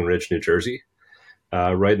Basking Ridge, New Jersey,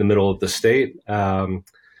 right in the middle of the state. I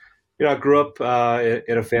grew up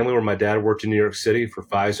in a family where my dad worked in New York City for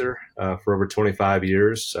Pfizer for over 25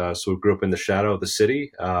 years. So we grew up in the shadow of the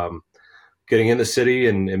city, getting in the city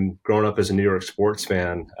and growing up as a New York sports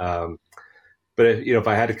fan. But if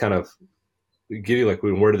I had to kind of give you like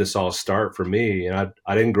where did this all start for me, and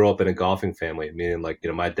I didn't grow up in a golfing family, meaning like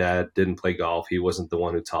my dad didn't play golf. He wasn't the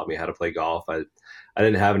one who taught me how to play golf. I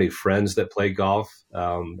didn't have any friends that played golf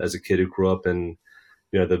as a kid who grew up in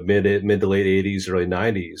the mid to late 80s, early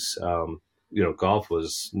 90s. Golf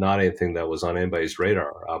was not anything that was on anybody's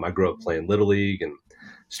radar. I grew up playing Little League and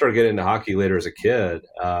started getting into hockey later as a kid.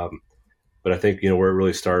 But I think, where it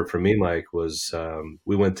really started for me, Mike, was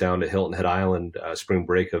we went down to Hilton Head Island spring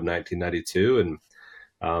break of 1992.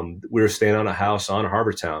 And we were staying on a house on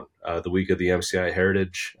Harbortown the week of the MCI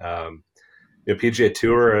Heritage. PGA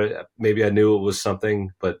Tour, maybe I knew it was something,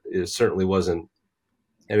 but it certainly wasn't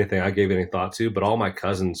anything I gave any thought to. But all my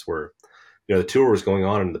cousins were, the tour was going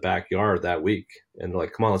on in the backyard that week. And they're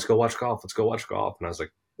like, come on, let's go watch golf. Let's go watch golf. And I was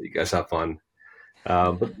like, you guys have fun.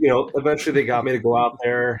 But eventually they got me to go out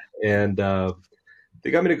there, and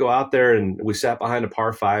we sat behind a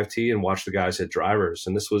par 5 tee and watched the guys hit drivers.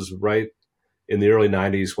 And this was right in the early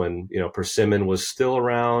 90s when, persimmon was still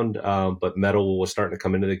around, but metal was starting to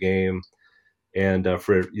come into the game. And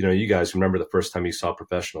for, you guys remember the first time you saw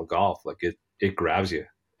professional golf, like it grabs you,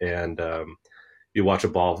 and you watch a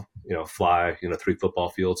ball, fly, 3 football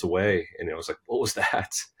fields away. And it was like, what was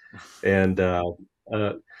that? And,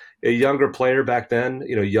 a younger player back then,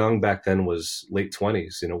 young back then was late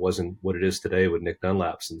 20s, wasn't what it is today with Nick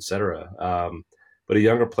Dunlaps, et cetera. But a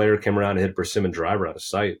younger player came around and hit a persimmon driver out of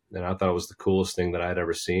sight. And I thought it was the coolest thing that I had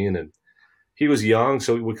ever seen. And he was young,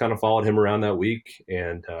 so we kind of followed him around that week.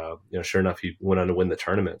 And, sure enough, he went on to win the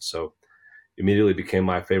tournament. So immediately became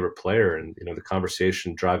my favorite player. And, the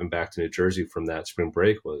conversation driving back to New Jersey from that spring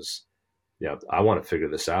break was, I want to figure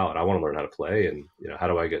this out. I want to learn how to play. And, how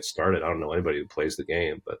do I get started? I don't know anybody who plays the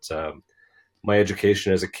game. But my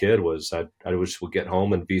education as a kid was I just would get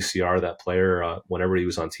home and VCR that player whenever he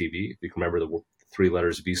was on TV. If you can remember the 3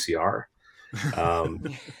 letters VCR.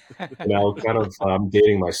 Kind of I'm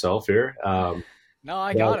dating myself here. No,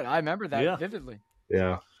 I got it. I remember that vividly.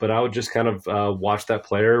 Yeah. But I would just kind of watch that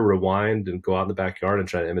player, rewind, and go out in the backyard and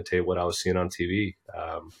try to imitate what I was seeing on TV.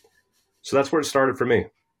 So that's where it started for me.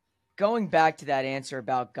 Going back to that answer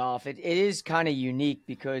about golf, it is kind of unique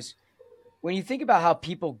because when you think about how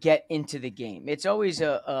people get into the game, it's always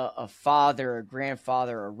a father, a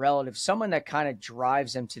grandfather, a relative, someone that kind of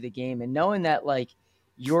drives them to the game. And knowing that, like,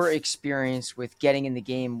 your experience with getting in the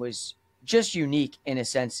game was just unique in a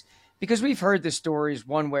sense, because we've heard the stories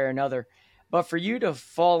one way or another. But for you to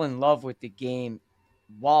fall in love with the game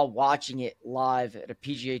while watching it live at a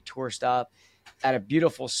PGA Tour stop at a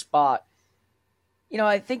beautiful spot,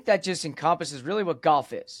 I think that just encompasses really what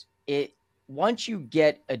golf is. Once you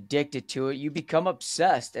get addicted to it, you become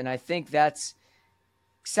obsessed. And I think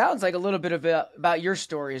sounds like a little bit about your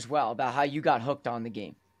story as well, about how you got hooked on the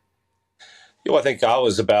game. I think I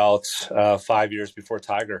was about 5 years before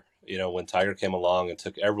Tiger, when Tiger came along and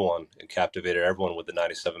took everyone and captivated everyone with the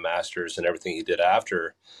 97 Masters and everything he did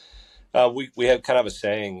after. We had kind of a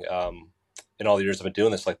saying in all the years I've been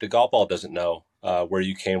doing this, like the golf ball doesn't know where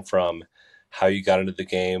you came from, how you got into the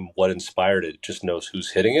game, what inspired it. It just knows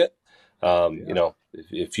who's hitting it.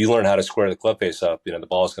 If you learn how to square the club face up, the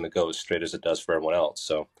ball is going to go as straight as it does for everyone else.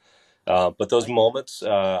 So, but those moments,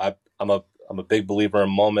 I'm I'm a big believer in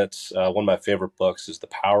moments. One of my favorite books is The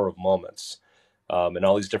Power of Moments. And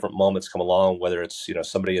all these different moments come along, whether it's,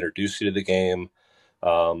 somebody introduced you to the game,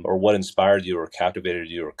 or what inspired you or captivated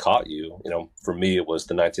you or caught you. For me, it was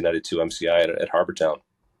the 1992 MCI at Harbortown.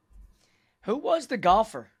 Who was the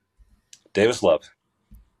golfer? Davis Love.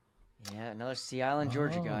 Yeah, another Sea Island,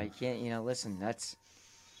 Georgia guy. You can't, listen, it's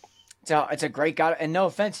a great guy. And no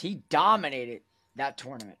offense, he dominated that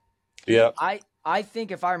tournament. Yeah. I think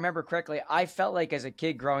if I remember correctly, I felt like as a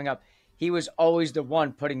kid growing up, he was always the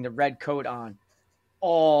one putting the red coat on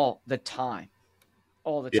all the time.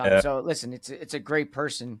 All the time. Yeah. So listen, it's a great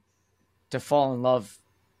person to fall in love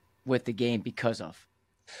with the game because of.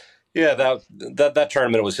 Yeah, that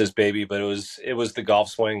tournament was his baby, but it was the golf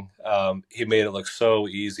swing. He made it look so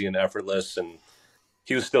easy and effortless, and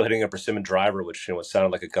he was still hitting a persimmon driver, which it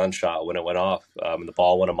sounded like a gunshot when it went off, and the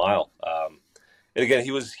ball went a mile. And again,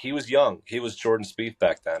 he was young. He was Jordan Spieth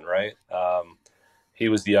back then, right? He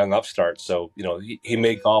was the young upstart, so he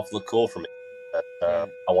made golf look cool for me. I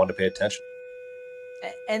wanted to pay attention.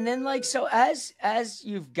 And then, so as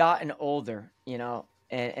you've gotten older,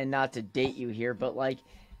 and not to date you here, but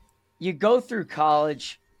you go through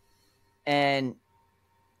college, and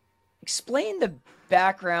explain the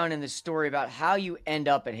background and the story about how you end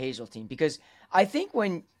up at Hazeltine, because I think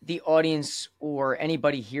when the audience or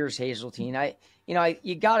anybody hears Hazeltine,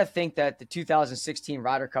 you got to think that the 2016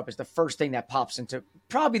 Ryder Cup is the first thing that pops into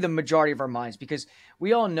probably the majority of our minds, because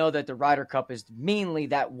we all know that the Ryder Cup is mainly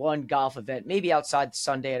that one golf event, maybe outside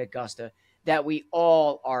Sunday at Augusta, that we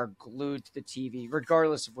all are glued to the TV,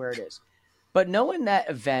 regardless of where it is. But knowing that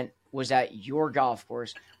event was at your golf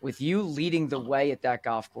course, with you leading the way at that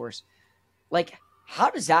golf course, how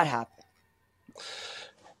does that happen?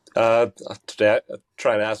 Today, I'm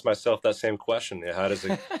trying to ask myself that same question. How does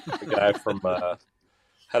a guy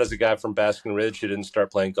from Basking Ridge who didn't start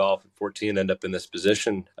playing golf at 14 end up in this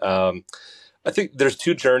position? I think there's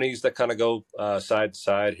two journeys that kind of go side to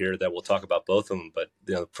side here that we'll talk about both of them. But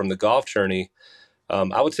from the golf journey,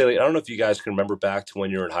 I would say, I don't know if you guys can remember back to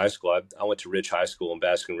when you were in high school. I went to Ridge High School in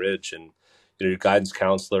Basking Ridge, and your guidance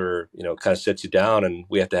counselor, kind of sits you down, and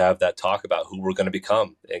we have to have that talk about who we're going to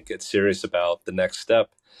become and get serious about the next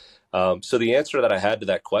step. So the answer that I had to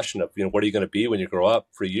that question of, what are you going to be when you grow up,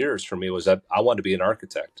 for years for me was that I wanted to be an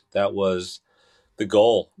architect. That was the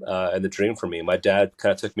goal and the dream for me. My dad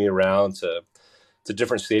kind of took me around to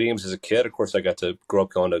different stadiums as a kid. Of course, I got to grow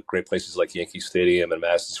up going to great places like Yankee Stadium and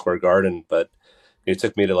Madison Square Garden, but he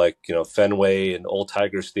took me to Fenway and Old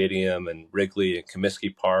Tiger Stadium and Wrigley and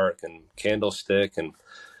Comiskey Park and Candlestick. And,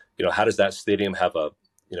 how does that stadium have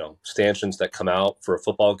stanchions that come out for a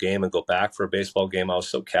football game and go back for a baseball game? I was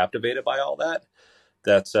so captivated by all that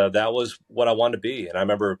that was what I wanted to be. And I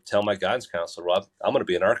remember telling my guidance counselor, Rob, I'm going to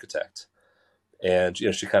be an architect. And,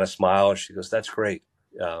 she kind of smiled and she goes, that's great.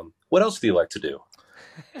 What else do you like to do?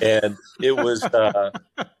 And it was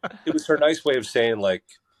her nice way of saying,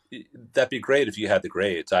 that'd be great if you had the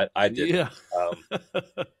grades. I didn't. Yeah.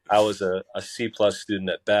 I was a C+ student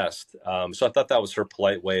at best. So I thought that was her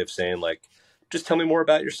polite way of saying, just tell me more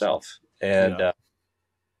about yourself. And,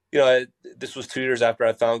 this was 2 years after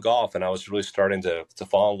I found golf, and I was really starting to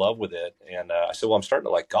fall in love with it. And I said, well, I'm starting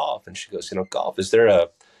to like golf. And she goes, golf, is there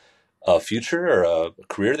a future or a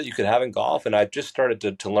career that you could have in golf? And I just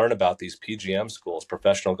started to learn about these PGM schools,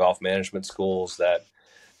 professional golf management schools, that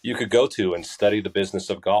you could go to and study the business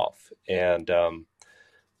of golf. And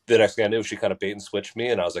the next thing I knew, she kind of bait and switched me,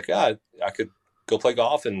 and I was like, I could go play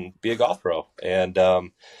golf and be a golf pro. And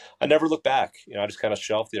I never looked back. I just kind of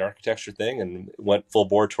shelved the architecture thing and went full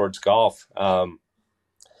bore towards golf. I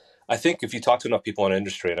think if you talk to enough people in the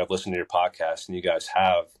industry, and I've listened to your podcast, and you guys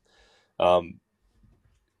have,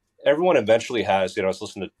 everyone eventually has, I was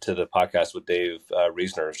listening to the podcast with Dave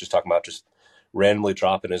Reesner, was just talking about just randomly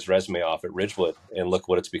dropping his resume off at Ridgewood, and look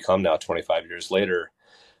what it's become now, 25 years later.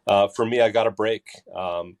 For me, I got a break.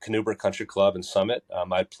 Canubra Country Club in Summit.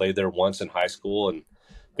 I played there once in high school, and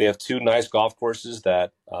they have two nice golf courses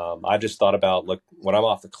that I just thought about, look, when I'm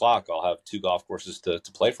off the clock, I'll have two golf courses to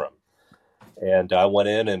play from. And I went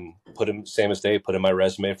in and put in my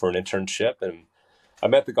resume for an internship, and I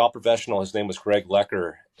met the golf professional. His name was Greg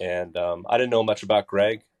Lecker, and I didn't know much about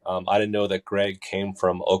Greg. I didn't know that Greg came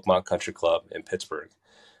from Oakmont Country Club in Pittsburgh.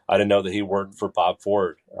 I didn't know that he worked for Bob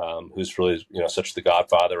Ford, who's really, such the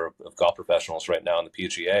godfather of golf professionals right now in the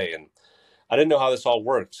PGA. And I didn't know how this all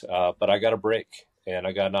worked, but I got a break, and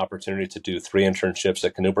I got an opportunity to do 3 internships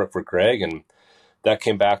at Canubra for Greg, and that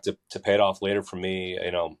came back to pay it off later for me.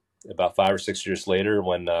 About 5 or 6 years later,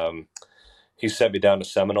 when he sent me down to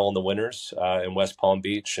Seminole in the winters in West Palm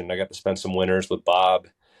Beach, and I got to spend some winters with Bob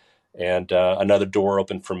And another door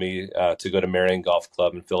opened for me to go to Marion Golf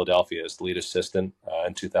Club in Philadelphia as the lead assistant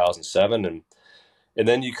in 2007. And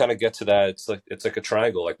then you kind of get to that. It's like a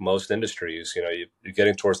triangle, like most industries. You're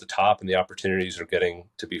getting towards the top, and the opportunities are getting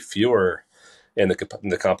to be fewer, and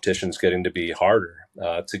the competition is getting to be harder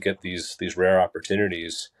to get these rare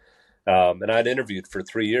opportunities. And I'd interviewed for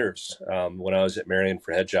 3 years when I was at Marion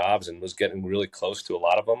for head jobs, and was getting really close to a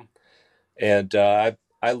lot of them. And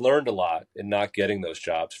I learned a lot in not getting those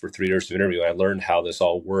jobs for 3 years of interview. I learned how this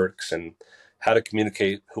all works and how to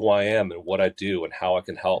communicate who I am and what I do and how I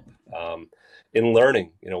can help. In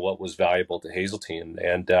learning, what was valuable to Hazeltine.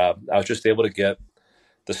 And I was just able to get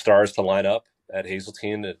the stars to line up at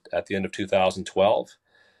Hazeltine at the end of 2012.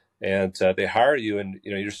 And they hire you, and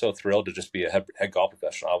you're so thrilled to just be a head golf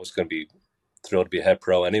professional. I was going to be thrilled to be a head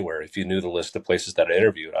pro anywhere. If you knew the list of places that I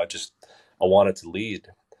interviewed, I wanted to lead.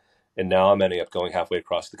 And now I'm ending up going halfway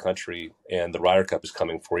across the country, and the Ryder Cup is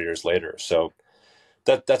coming 4 years later. So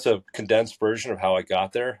that's a condensed version of how I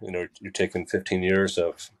got there. You're taking 15 years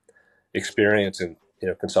of experience and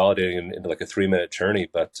consolidating into like a 3-minute journey,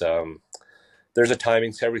 but there's a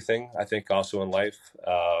timing to everything, I think, also in life.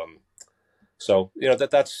 So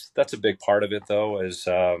that's a big part of it, though, is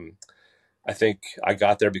I think I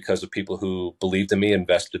got there because of people who believed in me,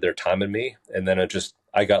 invested their time in me, and then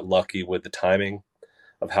I got lucky with the timing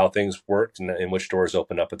of how things worked and which doors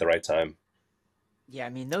opened up at the right time. Yeah, I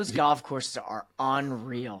mean, those golf courses are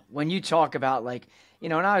unreal. When you talk about, like,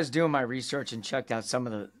 when I was doing my research and checked out some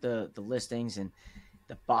of the listings and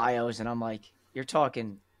the bios, and I'm like, you're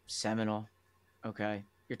talking Seminole, okay?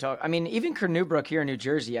 I mean, even Canoobrook here in New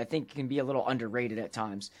Jersey, I think can be a little underrated at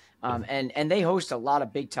times. And they host a lot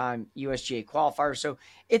of big-time USGA qualifiers, so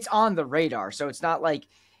it's on the radar. So it's not like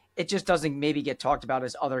it just doesn't maybe get talked about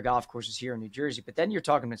as other golf courses here in New Jersey. But then you're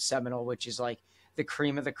talking about Seminole, which is like the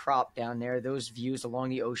cream of the crop down there. Those views along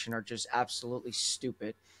the ocean are just absolutely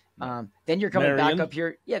stupid. Then you're coming back up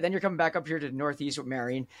here. Yeah, then you're coming back up here to the Northeast with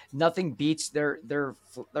Marion. Nothing beats their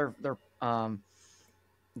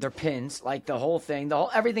pins, like the whole thing,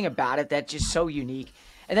 everything about it that's just so unique.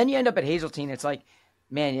 And then you end up at Hazeltine. It's like,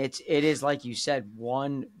 man, it is like you said,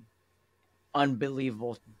 one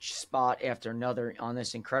unbelievable spot after another on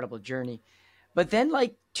this incredible journey. But then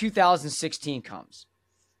like 2016 comes,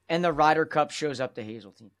 and the Ryder Cup shows up to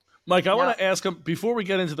Hazeltine. Mike, I want to ask him, before we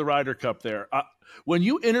get into the Ryder Cup there, when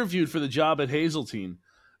you interviewed for the job at Hazeltine,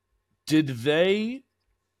 did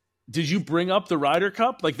you bring up the Ryder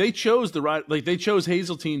Cup? Like they chose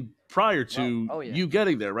Hazeltine prior to you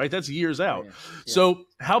getting there, right? That's years out. Yeah. So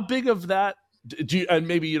how big of that and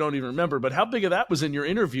maybe you don't even remember, but how big of that was in your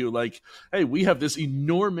interview? Like, hey, we have this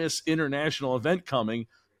enormous international event coming.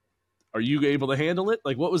 Are you able to handle it?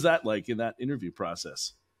 Like, what was that like in that interview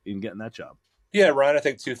process in getting that job? Yeah, Ryan, I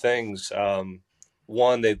think two things.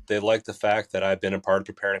 One, they like the fact that I've been a part of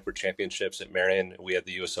preparing for championships at Marion. We had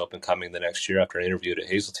the U.S. Open coming the next year after I interviewed at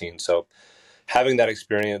Hazeltine. So having that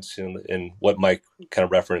experience in what Mike kind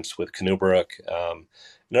of referenced with Canoobrook,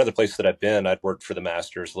 and other places that I've been, I'd worked for the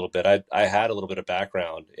Masters a little bit. I had a little bit of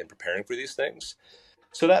background in preparing for these things.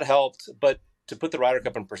 So that helped. But to put the Ryder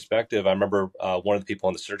Cup in perspective, I remember one of the people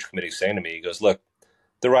on the search committee saying to me, he goes, look,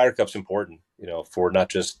 the Ryder Cup's important, for not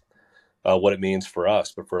just what it means for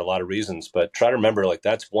us, but for a lot of reasons. But try to remember, like,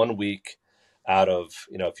 that's 1 week out of,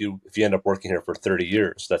 if you end up working here for 30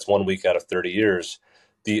 years, that's 1 week out of 30 years.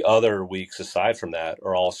 The other weeks aside from that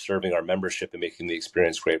are all serving our membership and making the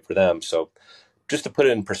experience great for them. So just to put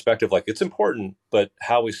it in perspective, like, it's important, but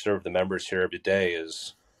how we serve the members here every day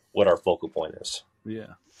is what our focal point is.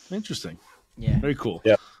 Yeah. Interesting. Yeah. Very cool.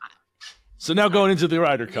 Yeah. So now going into the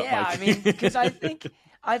Ryder Cup, yeah, Mike. I mean, because I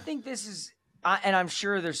think this is, and I'm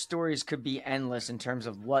sure their stories could be endless in terms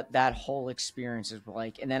of what that whole experience is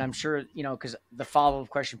like. And then I'm sure, because the follow-up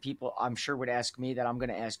question people I'm sure would ask me that I'm going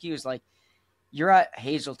to ask you is like, you're at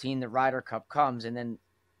Hazeltine, the Ryder Cup comes, and then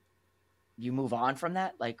you move on from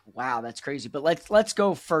that. Like, wow, that's crazy. But let's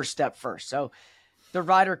go first step first. So the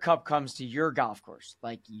Ryder Cup comes to your golf course.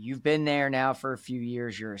 Like, you've been there now for a few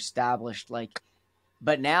years, you're established,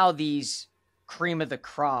 but now these cream of the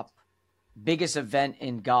crop, biggest event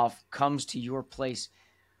in golf comes to your place.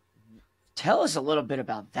 Tell us a little bit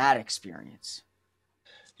about that experience.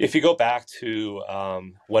 If you go back to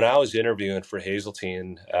when I was interviewing for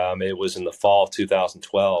Hazeltine, it was in the fall of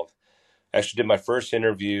 2012. I actually did my first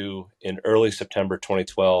interview in early September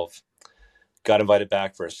 2012. Got invited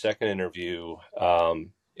back for a second interview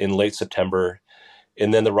in late September.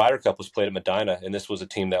 And then the Ryder Cup was played at Medina, and this was a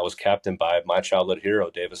team that was captained by my childhood hero,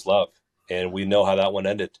 Davis Love. And we know how that one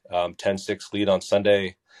ended. 10-6 lead on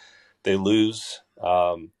Sunday. They lose.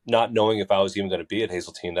 Not knowing if I was even going to be at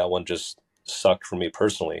Hazeltine, that one just sucked for me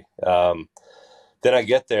personally. Then I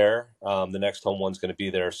get there. The next home one's going to be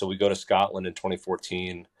there. So we go to Scotland in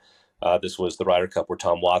 2014. This was the Ryder Cup where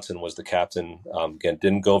Tom Watson was the captain. Again,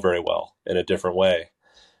 didn't go very well, in a different way.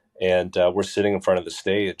 And we're sitting in front of the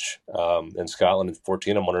stage in Scotland in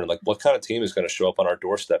 14. I'm wondering, like, what kind of team is going to show up on our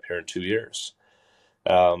doorstep here in 2 years?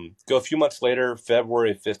 Go a few months later,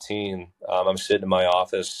 February 15, I'm sitting in my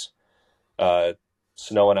office,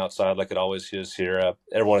 snowing outside like it always is here.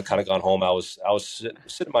 Everyone had kind of gone home. I was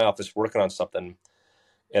sitting in my office working on something,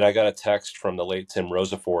 and I got a text from the late Tim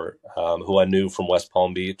Rosafort, who I knew from West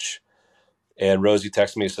Palm Beach. And Rosie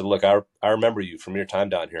texted me and said, "Look, I remember you from your time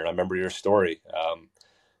down here. And I remember your story.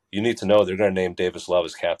 You need to know they're going to name Davis Love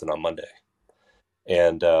as captain on Monday."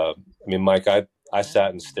 And I mean, Mike, I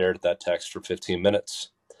sat and stared at that text for 15 minutes.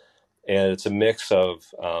 And it's a mix of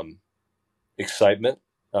excitement.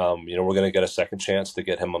 We're going to get a second chance to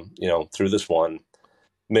get him, through this one.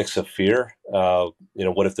 Mix of fear.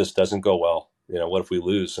 What if this doesn't go well? What if we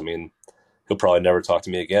lose? I mean, he'll probably never talk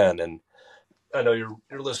to me again. And I know your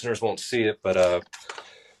listeners won't see it, but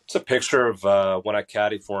it's a picture of when I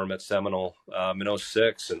caddied for him at Seminole in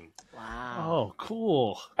 06. And wow, oh,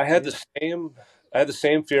 cool. I had the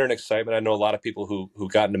same fear and excitement. I know a lot of people who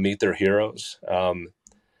gotten to meet their heroes. And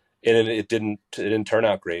it didn't turn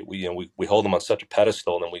out great. We hold them on such a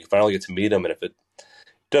pedestal, and then we finally get to meet them. And if it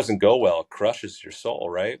doesn't go well, it crushes your soul,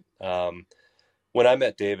 right? When I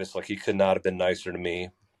met Davis, like, he could not have been nicer to me,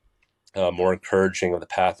 more encouraging of the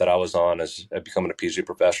path that I was on as becoming a PGA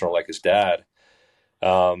professional, like his dad.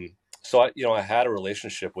 So I had a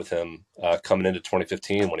relationship with him coming into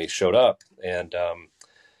 2015 when he showed up, and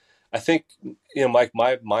I think Mike,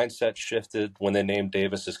 my mindset shifted when they named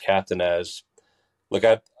Davis as captain. As, look,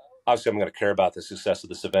 obviously I'm going to care about the success of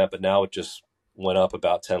this event, but now it just went up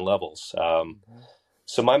about 10 levels.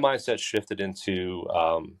 So my mindset shifted into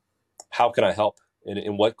how can I help,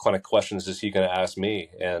 and what kind of questions is he going to ask me?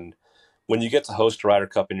 And when you get to host a Ryder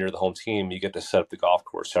Cup and you're the home team, you get to set up the golf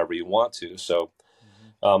course however you want to. So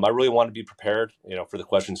I really wanted to be prepared, for the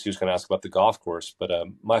questions he was going to ask about the golf course. But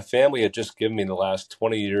my family had just given me the last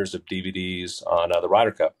 20 years of DVDs on the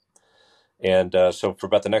Ryder Cup. And so for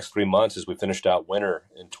about the next 3 months, as we finished out winter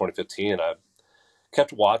in 2015, I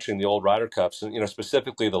kept watching the old Ryder Cups and,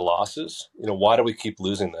 specifically the losses. Why do we keep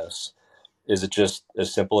losing this? Is it just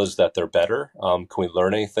as simple as that they're better? Can we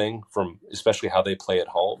learn anything from especially how they play at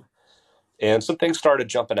home? And some things started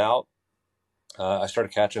jumping out. I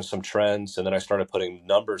started catching some trends, and then I started putting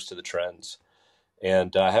numbers to the trends.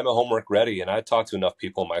 And I had my homework ready, and I talked to enough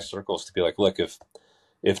people in my circles to be like, look,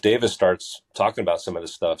 if Davis starts talking about some of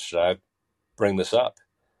this stuff, should I bring this up?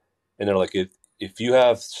 And they're like, if you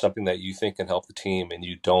have something that you think can help the team and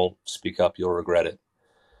you don't speak up, you'll regret it.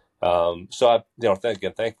 So I,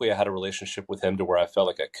 thankfully I had a relationship with him to where I felt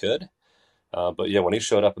like I could. But yeah, when he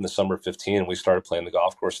showed up in the summer of 15 and we started playing the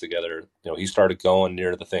golf course together, he started going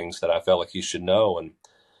near the things that I felt like he should know.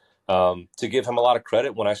 And to give him a lot of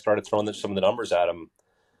credit, when I started throwing some of the numbers at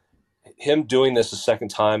him doing this a second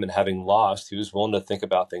time and having lost, he was willing to think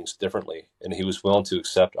about things differently, and he was willing to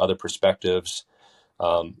accept other perspectives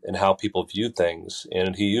and how people viewed things,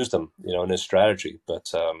 and he used them, in his strategy.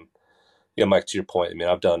 But Mike, to your point, I mean,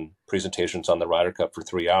 I've done presentations on the Ryder Cup for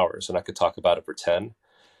 3 hours, and I could talk about it for 10.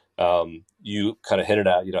 You kind of hinted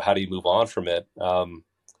at, how do you move on from it?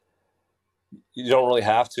 You don't really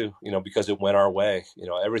have to, because it went our way.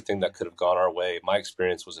 Everything that could have gone our way, my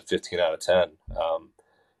experience was a 15 out of 10.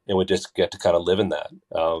 And we just get to kind of live in that.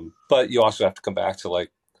 But you also have to come back to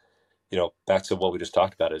back to what we just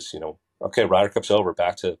talked about is, okay, Ryder Cup's over,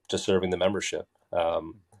 back to serving the membership.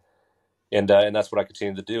 And that's what I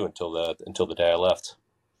continued to do until the day I left.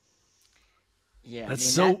 Yeah,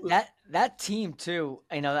 That's that team too.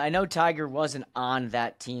 I know Tiger wasn't on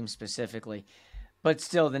that team specifically, but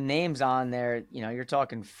still the names on there. You're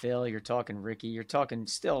talking Phil, you're talking Ricky, you're talking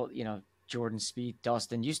still, Jordan Spieth,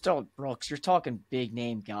 Dustin. You still Brooks. You're talking big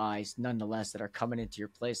name guys, nonetheless, that are coming into your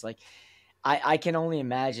place. Like, I can only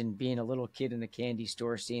imagine being a little kid in a candy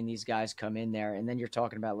store, seeing these guys come in there, and then you're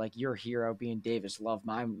talking about like your hero being Davis Love.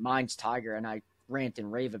 Mine's Tiger, and I rant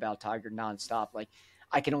and rave about Tiger nonstop. Like,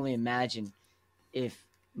 I can only imagine if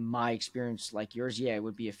my experience like yours, it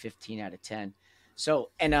would be a 15 out of 10.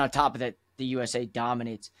 So, and on top of that, the USA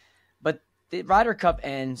dominates. But the Ryder Cup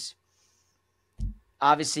ends.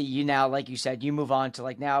 Obviously, you now, like you said, you move on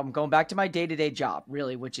to now I'm going back to my day-to-day job,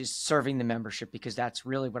 really, which is serving the membership, because that's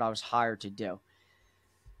really what I was hired to do.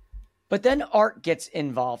 But then art gets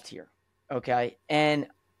involved here, okay? And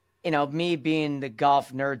me being the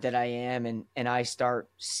golf nerd that I am, and I start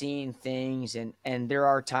seeing things, and there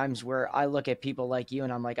are times where I look at people like you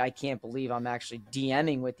and I'm like, I can't believe I'm actually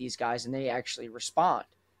DMing with these guys and they actually respond,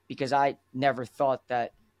 because I never thought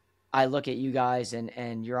that. I look at you guys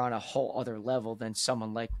and you're on a whole other level than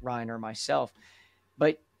someone like Ryan or myself.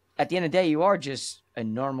 But at the end of the day, you are just a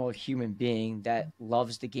normal human being that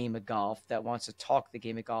loves the game of golf, that wants to talk the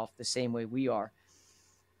game of golf the same way we are.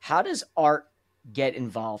 How does art get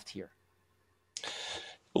involved here?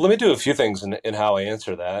 Well, let me do a few things in how I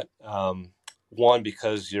answer that. One,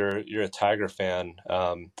 because you're a Tiger fan,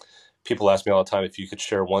 people ask me all the time, if you could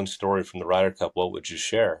share one story from the Ryder Cup, what would you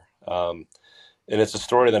share? And it's a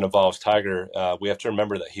story that involves Tiger. We have to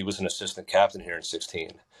remember that he was an assistant captain here in 16.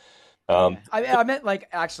 Yeah. I meant like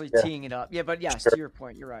actually Yeah. teeing it up. Yeah, but yes, Sure. to your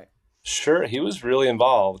point, you're right. Sure, he was really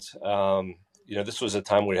involved. This was a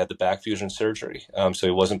time where he had the back fusion surgery, so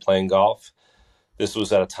he wasn't playing golf. This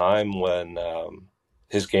was at a time when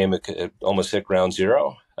his game had almost hit ground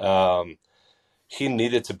zero. He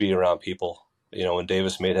needed to be around people. When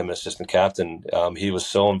Davis made him an assistant captain, he was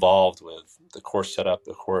so involved with the course setup,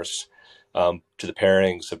 the course, to the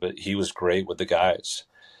pairings, but he was great with the guys.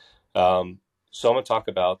 So I'm going to talk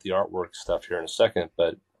about the artwork stuff here in a second,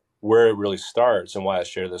 but where it really starts and why I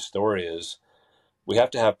share this story is we have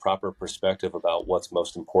to have proper perspective about what's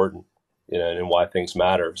most important, and why things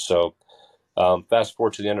matter. So fast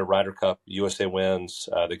forward to the end of Ryder Cup, USA wins.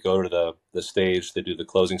 They go to the stage, they do the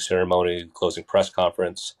closing ceremony, closing press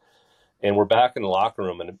conference, and we're back in the locker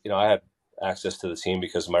room. And, I had access to the team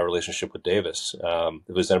because of my relationship with Davis. If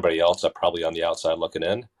it was anybody else, I'm probably on the outside looking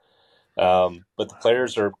in. But the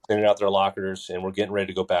players are cleaning out their lockers, and we're getting ready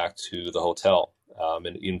to go back to the hotel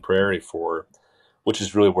in Eden Prairie which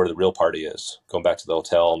is really where the real party is, going back to the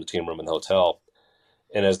hotel and the team room in the hotel.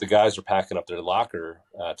 And as the guys are packing up their locker,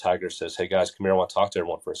 Tiger says, "Hey guys, come here. I want to talk to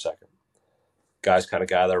everyone for a second." Guys kind of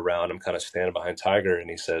gather around. I'm kind of standing behind Tiger, and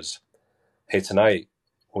he says, "Hey, tonight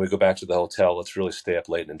when we go back to the hotel, let's really stay up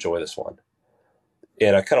late and enjoy this one."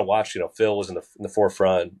 And I kind of watched. Phil was in the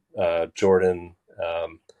forefront, Jordan.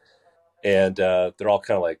 And they're all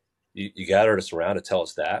kind of like, you gathered us around to tell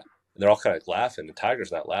us that. And they're all kind of laughing, and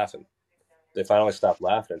Tiger's not laughing. They finally stop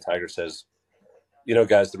laughing, and Tiger says,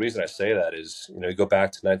 guys, the reason I say that is, you go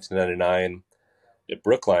back to 1999 at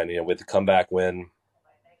Brookline, with the comeback win,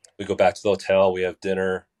 we go back to the hotel, we have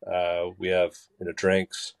dinner, we have,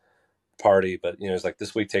 drinks, party. But, it's like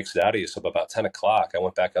this week takes it out of you. So about 10 o'clock, I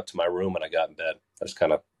went back up to my room and I got in bed. I just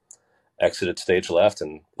kind of exited stage left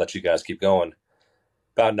and let you guys keep going.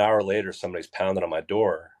 About an hour later, somebody's pounding on my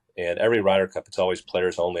door, and every Ryder Cup, it's always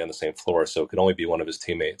players only on the same floor, so it could only be one of his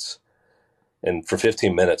teammates. And for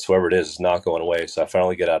 15 minutes, whoever it is not going away. So I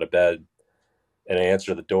finally get out of bed, and I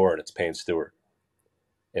answer the door, and it's Payne Stewart.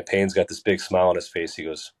 And Payne's got this big smile on his face. He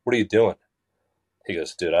goes, "What are you doing?" He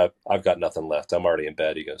goes, "Dude, I've got nothing left. I'm already in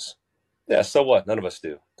bed." He goes, "Yeah, so what? None of us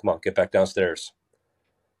do. Come on, get back downstairs."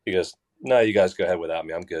 He goes, "No, you guys go ahead without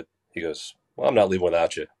me. I'm good." He goes, "Well, I'm not leaving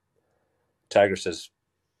without you." Tiger says,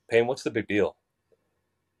 "Payne, what's the big deal?"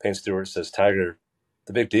 Payne Stewart says, "Tiger,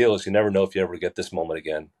 the big deal is you never know if you ever get this moment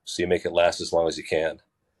again, so you make it last as long as you can."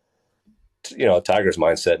 Tiger's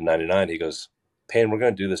mindset in 99, he goes, "Payne, we're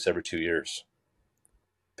going to do this every 2 years."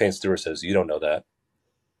 Payne Stewart says, "You don't know that.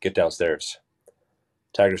 Get downstairs."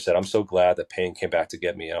 Tiger said, "I'm so glad that Payne came back to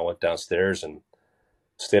get me." And I went downstairs and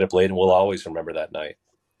stayed up late, and we'll always remember that night.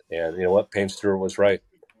 And you know what? Payne Stewart was right.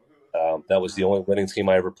 That was the only winning team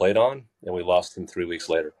I ever played on, and we lost him 3 weeks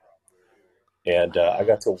later. And I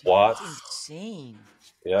got to watch. That's insane.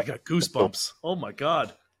 Yeah, I got goosebumps. Oh my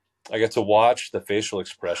God. I got to watch the facial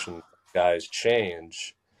expression guys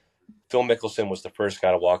change. Phil Mickelson was the first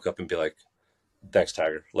guy to walk up and be like, "Thanks,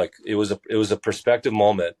 Tiger." Like it was a perspective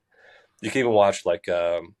moment. You can even watch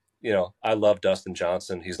I love Dustin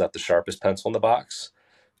Johnson. He's not the sharpest pencil in the box.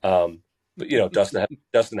 But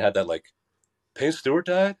Dustin had that like, "Payne Stewart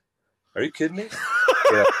died? Are you kidding me?"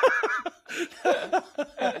 Yeah.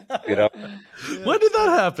 When did that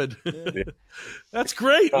happen? Yeah. That's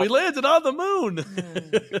great. We landed on the moon.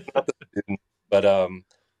 But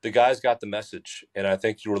the guys got the message, and I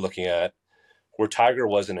think you were looking at where Tiger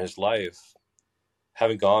was in his life,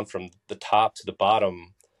 having gone from the top to the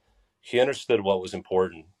bottom. He understood what was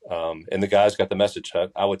important, and the guys got the message.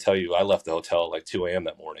 I would tell you, I left the hotel at like 2 a.m.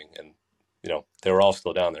 that morning, and they were all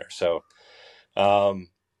still down there. So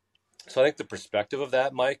I think the perspective of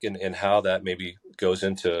that, Mike, and how that maybe goes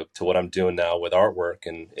into what I'm doing now with artwork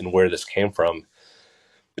and where this came from.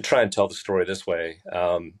 To try and tell the story this way.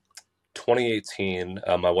 2018,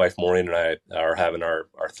 my wife Maureen and I are having our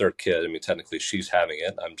third kid. I mean, technically she's having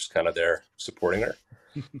it. I'm just kind of there supporting her.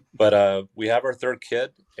 But we have our third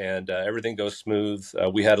kid, and everything goes smooth.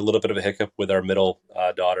 We had a little bit of a hiccup with our middle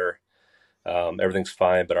daughter. Everything's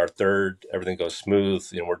fine, but our third, everything goes smooth.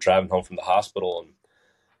 We're driving home from the hospital, and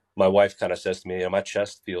my wife kind of says to me, my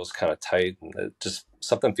chest feels kind of tight, and it just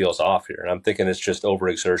something feels off here. And I'm thinking it's just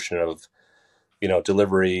overexertion of,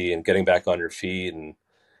 delivery and getting back on your feet. And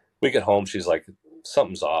we get home, she's like,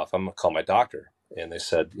 something's off. I'm gonna call my doctor. And they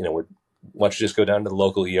said, why don't you just go down to the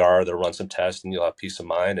local ER? They'll run some tests, and you'll have peace of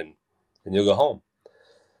mind, and you'll go home.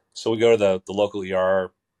 So we go to the local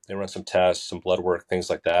ER. They run some tests, some blood work, things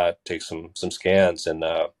like that. Take some scans, and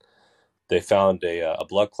they found a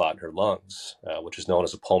blood clot in her lungs, which is known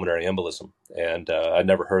as a pulmonary embolism. And I'd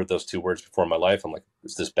never heard those two words before in my life. I'm like,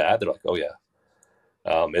 is this bad? They're like, oh yeah,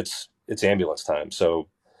 it's ambulance time. So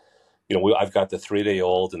I've got the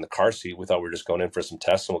 3-day-old in the car seat. We thought we were just going in for some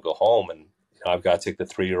tests and we'll go home. And I've got to take the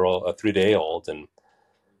 3-day-old, and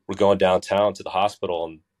we're going downtown to the hospital.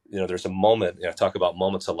 And there's a moment. I talk about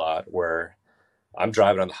moments a lot where I'm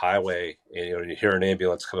driving on the highway, and you hear an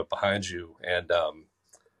ambulance come up behind you, and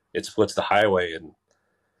it splits the highway, and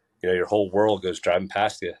your whole world goes driving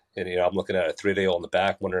past you. And I'm looking at a 3-day-old in the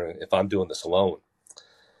back, wondering if I'm doing this alone.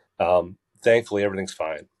 Thankfully, everything's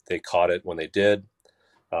fine. They caught it when they did.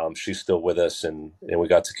 She's still with us, and we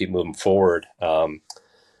got to keep moving forward.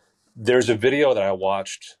 There's a video that I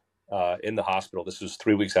watched in the hospital. This was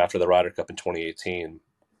 3 weeks after the Ryder Cup in 2018.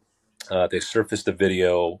 They surfaced a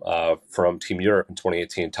video from Team Europe in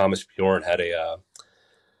 2018. Thomas Bjorn had a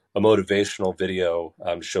motivational video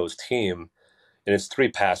to show his team, and it's 3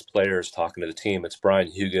 past players talking to the team. It's Brian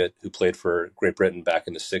Huguet, who played for Great Britain back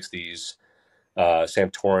in the 60s, Sam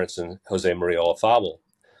Torrance, and Jose Maria Olazabal.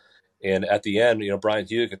 And at the end, Brian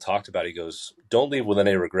Huguet talked about, he goes, don't leave with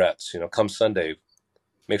any regrets. Come Sunday,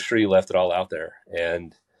 make sure you left it all out there.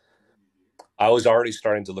 And I was already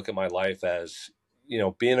starting to look at my life as,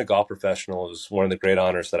 being a golf professional is one of the great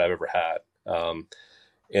honors that I've ever had.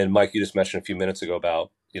 And Mike, you just mentioned a few minutes ago about,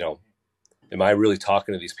 am I really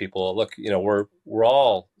talking to these people? Look, we're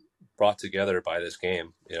all brought together by this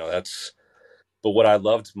game. But what I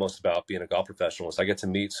loved most about being a golf professional is I get to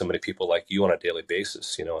meet so many people like you on a daily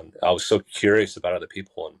basis, and I was so curious about other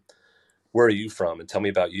people and where are you from, and tell me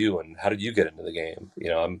about you, and how did you get into the game?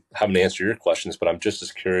 I'm having to answer your questions, but I'm just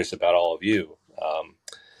as curious about all of you,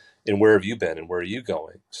 and where have you been and where are you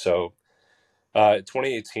going? So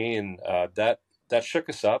 2018, that shook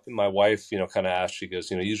us up, and my wife, kind of asked, she goes,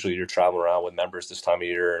 usually you're traveling around with members this time of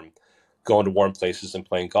year and going to warm places and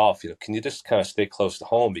playing golf. Can you just kind of stay close to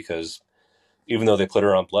home? Because even though they put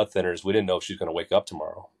her on blood thinners, we didn't know if she was going to wake up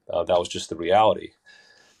tomorrow. That was just the reality.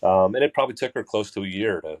 And it probably took her close to a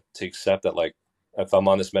year to accept that, like, if I'm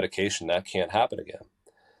on this medication, that can't happen again.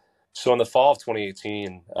 So in the fall of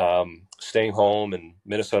 2018, staying home in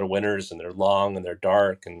Minnesota winters, and they're long and they're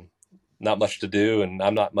dark and not much to do, and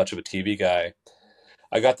I'm not much of a TV guy,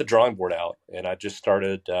 I got the drawing board out, and I just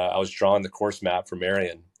started, I was drawing the course map for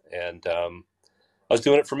Marion, and I was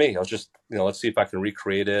doing it for me. I was just, let's see if I can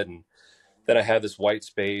recreate it. And then I had this white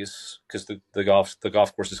space, because the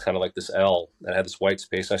golf course is kind of like this L, and I had this white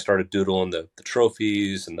space. And I started doodling the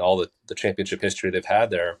trophies and all the championship history they've had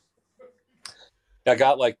there. I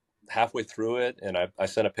got like halfway through it, and I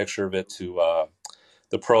sent a picture of it to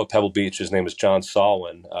the pro at Pebble Beach. His name is John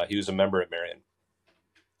Salwin. He was a member at Marion.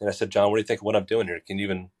 And I said, John, what do you think of what I'm doing here? Can you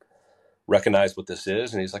even recognize what this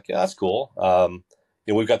is? And he's like, yeah, that's cool.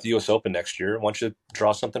 We've got the U.S. Open next year. Why don't you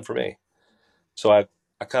draw something for me? So I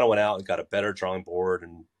kind of went out and got a better drawing board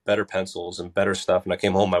and better pencils and better stuff. And I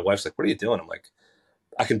came home. My wife's like, what are you doing? I'm like,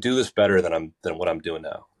 I can do this better than what I'm doing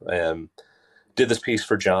now. And did this piece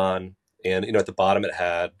for John. And, at the bottom, it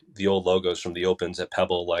had the old logos from the Opens at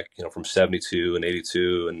Pebble, like, from 72 and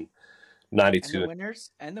 82 and 92.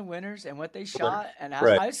 And the winners and what they shot. And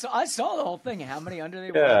right. I saw the whole thing, how many under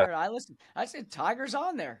they were. I said, Tiger's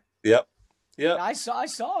on there. Yep. I saw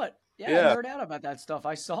it. Yeah. I heard out about that stuff.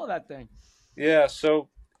 I saw that thing. Yeah. So,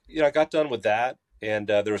 I got done with that, and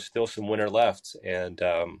there was still some winter left. And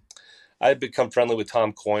I had become friendly with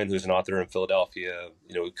Tom Coyne, who's an author in Philadelphia,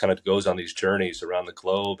 who kind of goes on these journeys around the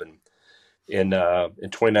globe. And in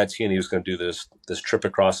 2019, he was going to do this trip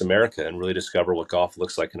across America and really discover what golf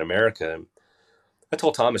looks like in America. And I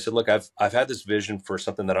told Tom, I said, look, I've had this vision for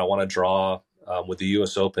something that I want to draw with the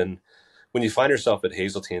U.S. Open. When you find yourself at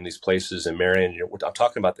Hazeltine, these places in Marion, I'm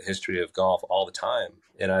talking about the history of golf all the time.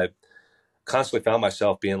 And I constantly found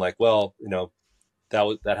myself being like, well, that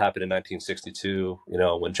happened in 1962,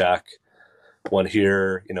 when Jack won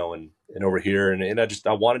here, and over here. And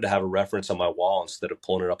I wanted to have a reference on my wall instead of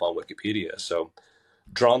pulling it up on Wikipedia. So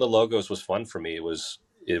drawing the logos was fun for me. It was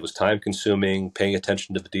time consuming, paying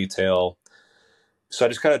attention to the detail. So I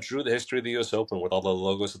just kind of drew the history of the U.S. Open with all the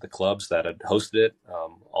logos of the clubs that had hosted it,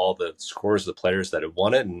 all the scores of the players that had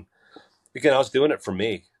won it. And again, I was doing it for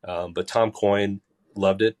me. But Tom Coyne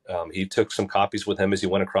loved it. He took some copies with him as he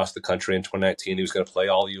went across the country in 2019. He was going to play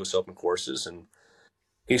all the U.S. Open courses, and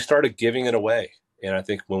he started giving it away. And I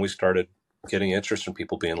think when we started getting interest from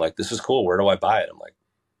people being like, this is cool, where do I buy it? I'm like,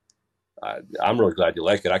 I'm really glad you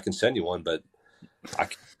like it. I can send you one, but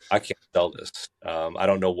I can't sell this. I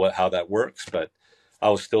don't know how that works, but I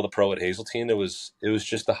was still the pro at Hazeltine. It was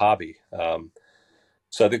just a hobby.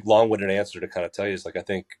 So I think long-winded answer to kind of tell you is like, I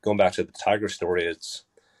think going back to the Tiger story, it's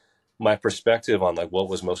my perspective on like what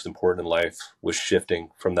was most important in life was shifting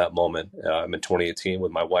from that moment. I'm in 2018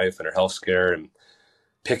 with my wife and her health scare and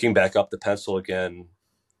picking back up the pencil again,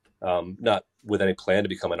 not with any plan to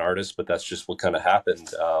become an artist, but that's just what kind of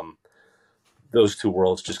happened. Those two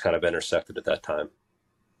worlds just kind of intersected at that time.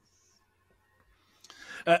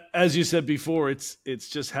 As you said before, it's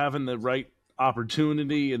just having the right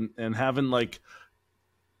opportunity and having like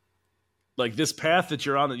this path that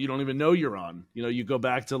you're on that you don't even know you're on. You know, you go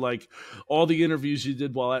back to like all the interviews you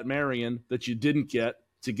did while at Marion that you didn't get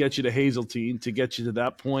to get you to Hazeltine, to get you to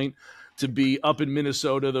that point, to be up in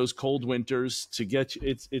Minnesota those cold winters, to get you.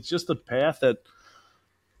 It's just a path that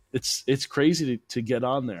it's crazy to get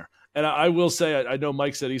on there. And I will say, I know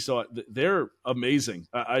Mike said he saw it. They're amazing.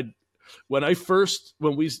 When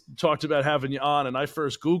we talked about having you on, and I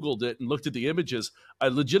first Googled it and looked at the images, I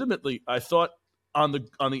thought on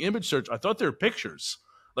the image search, I thought they were pictures,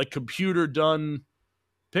 like computer done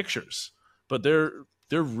pictures, but they're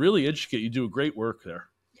really intricate. You do great work there.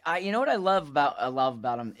 You know what I love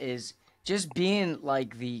about them is just being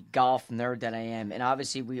like the golf nerd that I am, and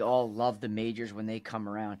obviously we all love the majors when they come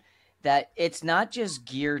around. That it's not just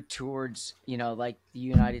geared towards, like the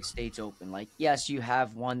United States Open. Like, yes, you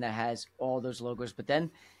have one that has all those logos, but then,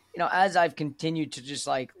 as I've continued to just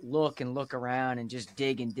like look around and just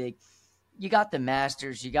dig, you got the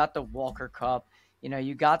Masters, you got the Walker Cup,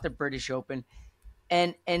 you got the British Open,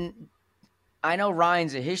 and I know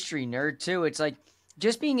Ryan's a history nerd too. It's like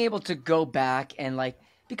just being able to go back and like,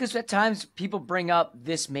 because at times people bring up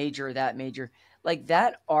this major or that major, like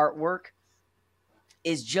that artwork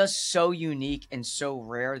is just so unique and so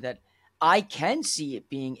rare that I can see it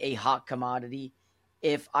being a hot commodity.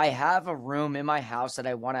 If I have a room in my house that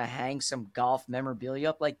I want to hang some golf memorabilia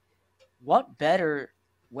up, like what better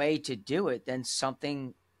way to do it than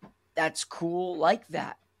something that's cool like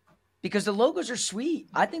that? Because the logos are sweet.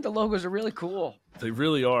 I think the logos are really cool. They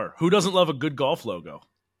really are. Who doesn't love a good golf logo?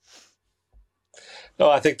 No,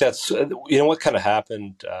 I think that's, what kind of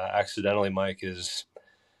happened accidentally, Mike, is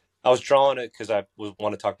I was drawing it because I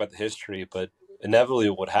want to talk about the history, but inevitably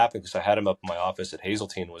what happened, because I had him up in my office at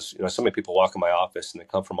Hazeltine, was, so many people walk in my office and they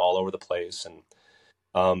come from all over the place. And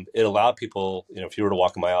it allowed people, if you were to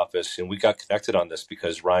walk in my office, and we got connected on this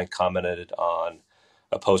because Ryan commented on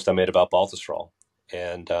a post I made about Baltusrol.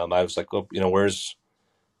 And I was like, well, where's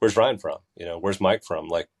Ryan from? Where's Mike from?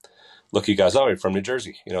 Like, look, you guys, you're from New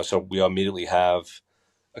Jersey. So we immediately have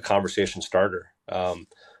a conversation starter.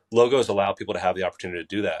 Logos allow people to have the opportunity to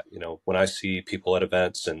do that. When I see people at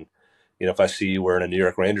events and, if I see you wearing a New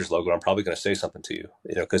York Rangers logo, I'm probably going to say something to you,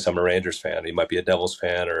 because I'm a Rangers fan. You might be a Devils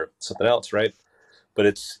fan or something else, right? But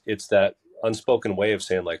it's that unspoken way of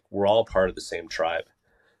saying, like, we're all part of the same tribe.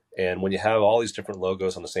 And when you have all these different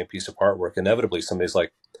logos on the same piece of artwork, inevitably somebody's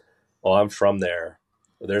like, oh, I'm from there.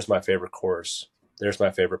 There's my favorite course. There's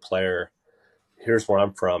my favorite player. Here's where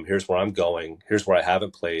I'm from. Here's where I'm going. Here's where I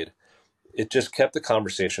haven't played. It just kept the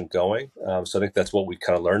conversation going. So I think that's what we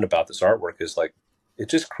kind of learned about this artwork is like, it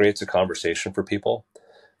just creates a conversation for people.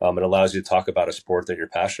 It allows you to talk about a sport that you're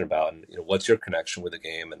passionate about and, what's your connection with the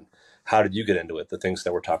game and how did you get into it? The things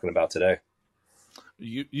that we're talking about today.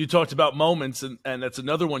 You talked about moments, and that's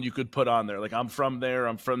another one you could put on there. Like, I'm from there.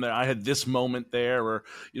 I had this moment there, or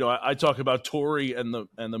I talk about Torrey and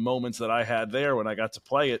the moments that I had there when I got to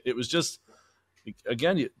play it. It was just,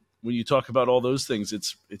 again, when you talk about all those things,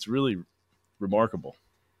 it's really remarkable.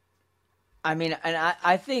 I mean, and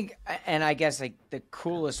I think, and I guess like the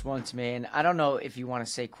coolest one to me, and I don't know if you want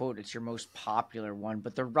to say, quote, it's your most popular one,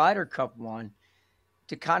 but the Ryder Cup one,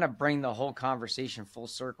 to kind of bring the whole conversation full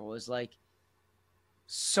circle, is like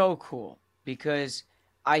so cool, because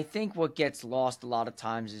I think what gets lost a lot of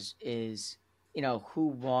times is who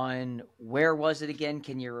won, where was it again?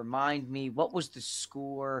 Can you remind me? What was the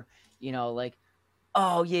score? Like,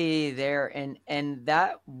 oh yeah, there. And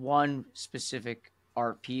that one specific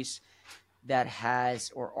art piece that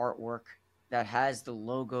has, or artwork that has the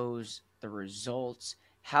logos, the results,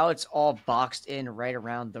 how it's all boxed in right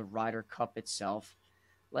around the Ryder Cup itself.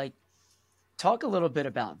 Like, talk a little bit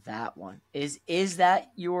about that one. Is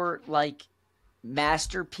that your like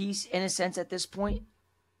masterpiece in a sense at this point?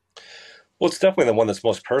 Well, it's definitely the one that's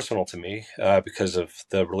most personal to me because of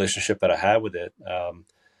the relationship that I had with it.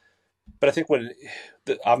 But I think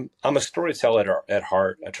I'm a storyteller at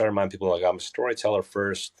heart. I try to remind people like I'm a storyteller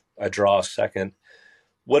first. I draw second.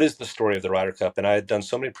 What is the story of the Ryder Cup? And I had done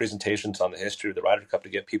so many presentations on the history of the Ryder Cup to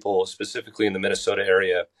get people specifically in the Minnesota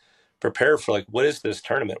area prepared for like, what is this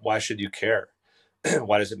tournament? Why should you care?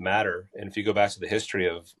 Why does it matter? And if you go back to the history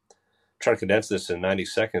of, try to condense this in 90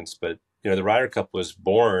 seconds, but the Ryder Cup was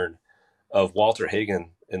born of Walter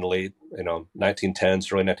Hagen in the late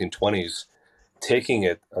 1910s, early 1920s, taking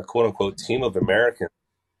a quote unquote team of Americans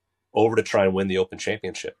over to try and win the Open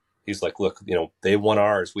Championship. He's like, look, they won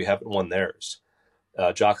ours, we haven't won theirs.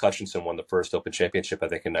 Jock Hutchinson won the first Open Championship, I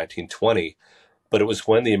think, in 1920. But it was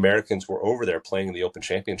when the Americans were over there playing in the Open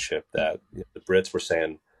Championship that the Brits were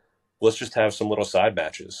saying, let's just have some little side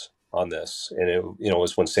matches on this. And it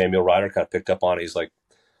was when Samuel Ryder kind of picked up on it. He's like,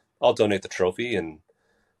 I'll donate the trophy. And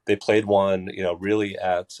they played one, really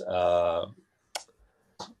at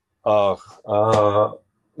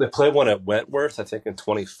they played one at Wentworth, I think, in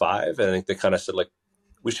 25. And I think they kind of said, like,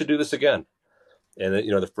 we should do this again. And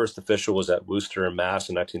the first official was at Worcester in Mass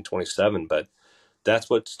in 1927. But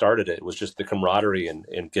that's what started it. It was just the camaraderie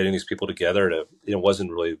and getting these people together. It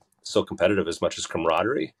wasn't really so competitive as much as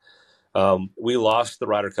camaraderie. We lost the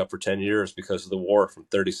Ryder Cup for 10 years because of the war from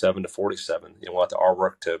 37 to 47. We'll have to our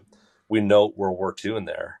work to, we know World War II in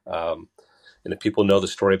there. And if people know the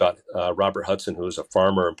story about Robert Hudson, who was a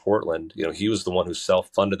farmer in Portland, he was the one who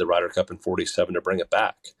self-funded the Ryder Cup in 47 to bring it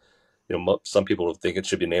back. Some people think it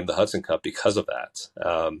should be named the Hudson Cup because of that.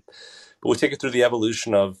 But we take it through the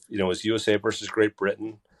evolution of, was USA versus Great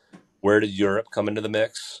Britain? Where did Europe come into the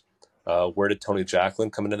mix? Where did Tony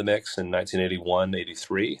Jacklin come into the mix in 1981,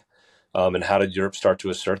 83? And how did Europe start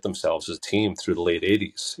to assert themselves as a team through the late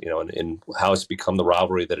 80s? And how it's become the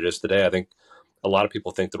rivalry that it is today. I think a lot of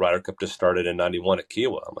people think the Ryder Cup just started in 91 at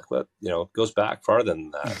Kiowa. I'm like, well, it goes back farther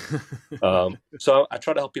than that. So I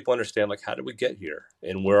try to help people understand, like, how did we get here?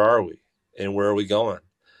 And where are we? And where are we going?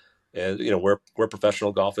 And, where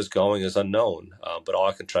professional golf is going is unknown. But all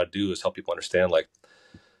I can try to do is help people understand, like,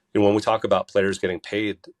 when we talk about players getting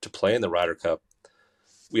paid to play in the Ryder Cup,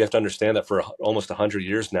 we have to understand that for almost 100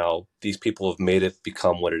 years now, these people have made it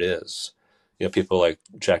become what it is. People like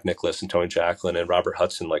Jack Nicklaus and Tony Jacklin and Robert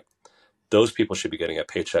Hudson, like, those people should be getting a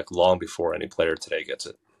paycheck long before any player today gets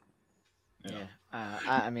it. Yeah.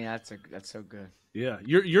 I mean, that's so good. Yeah.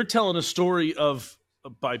 You're telling a story of,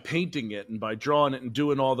 by painting it and by drawing it and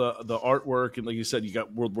doing all the artwork. And like you said, you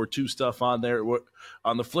got World War II stuff on there.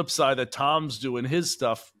 On the flip side, that Tom's doing his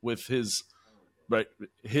stuff with his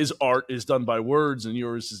art is done by words and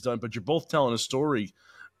yours is done, but you're both telling a story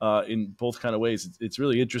in both kind of ways. It's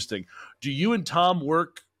really interesting. Do you and Tom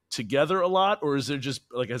work together a lot, or is there just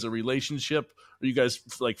like as a relationship? Are you guys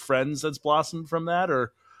like friends that's blossomed from that,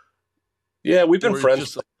 or? Yeah, we've been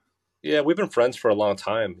friends. We've been friends for a long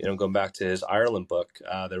time. Going back to his Ireland book,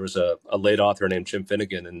 there was a late author named Jim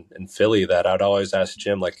Finnegan in Philly that I'd always ask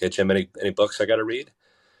Jim, like, hey, Jim, any books I got to read?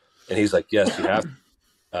 And he's like, yes, you have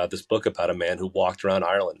this book about a man who walked around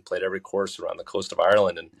Ireland, played every course around the coast of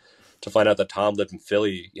Ireland. And to find out that Tom lived in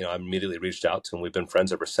Philly, I immediately reached out to him. We've been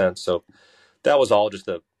friends ever since. So that was all just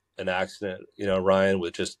an accident, Ryan,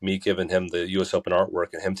 with just me giving him the U.S. Open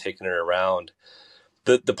artwork and him taking it around.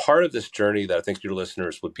 The part of this journey that I think your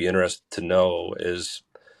listeners would be interested to know is,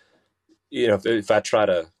 if I try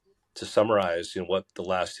to summarize, what the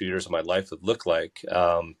last 2 years of my life would look like,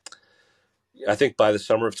 I think by the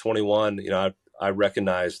summer of 21, I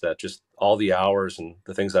recognized that just all the hours and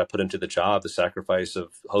the things that I put into the job, the sacrifice of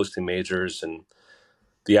hosting majors and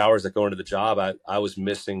the hours that go into the job, I was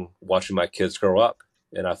missing watching my kids grow up.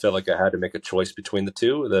 And I felt like I had to make a choice between the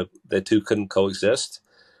two. The two couldn't coexist.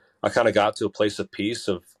 I kind of got to a place of peace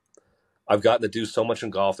of, I've gotten to do so much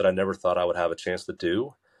in golf that I never thought I would have a chance to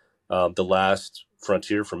do. The last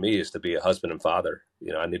frontier for me is to be a husband and father.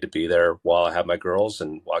 I need to be there while I have my girls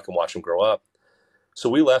and while I can watch them grow up. So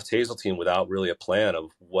we left Hazeltine without really a plan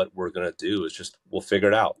of what we're going to do. It's just, we'll figure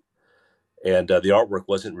it out. And the artwork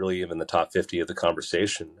wasn't really even the top 50 of the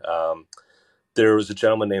conversation. There was a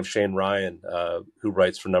gentleman named Shane Ryan who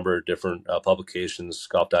writes for a number of different publications,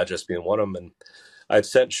 Golf Digest being one of them. And I'd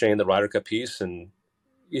sent Shane the Ryder Cup piece, and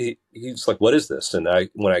he's like, what is this? And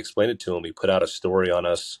when I explained it to him, he put out a story on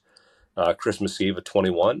us Christmas Eve of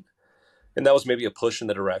 21. And that was maybe a push in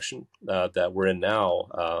the direction that we're in now.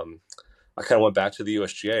 I kind of went back to the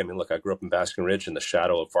USGA. I mean, look, I grew up in Basking Ridge in the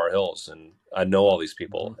shadow of Far Hills, and I know all these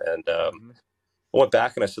people. And I went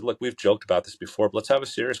back and I said, look, we've joked about this before, but let's have a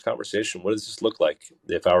serious conversation. What does this look like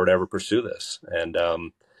if I were to ever pursue this? And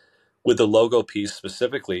with the logo piece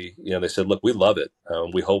specifically, they said, look, we love it.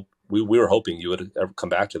 We were hoping you would ever come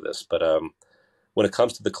back to this, but when it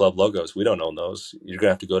comes to the club logos, we don't own those. You're going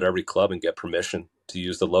to have to go to every club and get permission to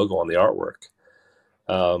use the logo on the artwork.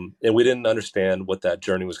 And we didn't understand what that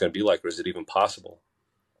journey was going to be like, or is it even possible?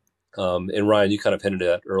 And Ryan, you kind of hinted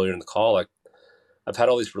at earlier in the call, like I've had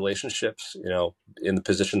all these relationships, in the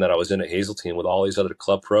position that I was in at Hazeltine with all these other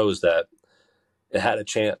club pros that it had a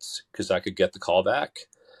chance because I could get the call back.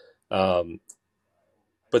 But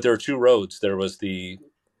there are two roads. There was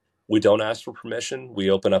we don't ask for permission. We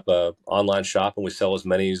open up a online shop and we sell as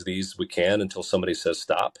many of these as we can until somebody says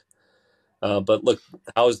stop. But look,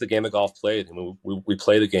 how is the game of golf played? I mean, we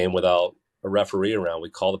play the game without a referee around. We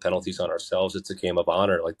call the penalties on ourselves. It's a game of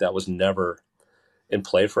honor. Like that was never in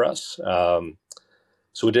play for us.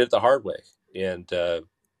 So we did it the hard way. And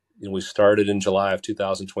we started in July of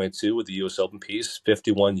 2022 with the U.S. Open piece,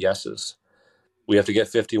 51 yeses. We have to get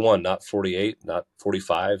 51, not 48, not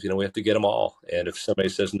 45. We have to get them all. And if somebody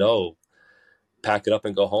says no, pack it up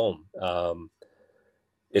and go home.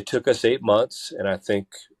 It took us 8 months. And I think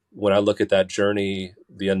when I look at that journey,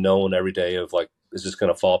 the unknown every day of like, is this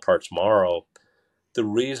going to fall apart tomorrow? The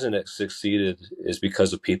reason it succeeded is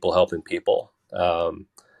because of people helping people.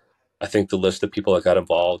 I think the list of people that got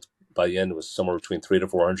involved by the end was somewhere between 300 to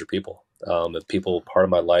 400 people. And people part of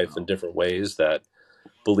my life in different ways that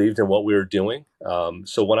believed in what we were doing.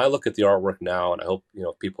 So when I look at the artwork now, and I hope,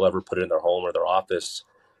 if people ever put it in their home or their office,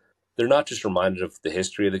 they're not just reminded of the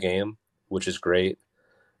history of the game, which is great.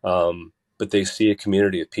 But they see a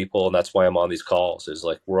community of people. And that's why I'm on these calls is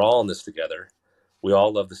like, we're all in this together. We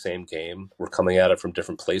all love the same game. We're coming at it from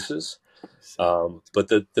different places. But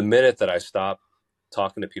the minute that I stop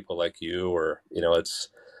talking to people like you, or,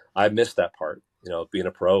 I miss that part, being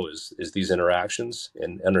a pro is these interactions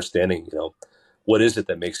and understanding, what is it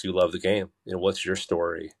that makes you love the game? What's your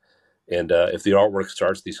story? And if the artwork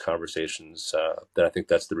starts these conversations, then I think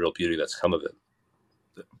that's the real beauty that's come of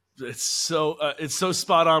it. It's so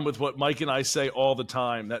spot on with what Mike and I say all the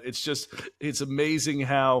time, that it's amazing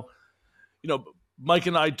how, Mike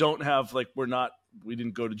and I don't have we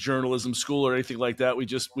didn't go to journalism school or anything like that.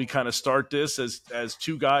 We kind of start this as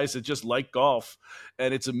two guys that just like golf.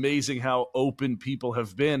 And it's amazing how open people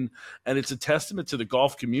have been. And it's a testament to the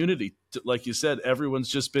golf community. Like you said, everyone's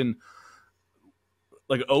just been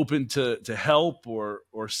like open to help or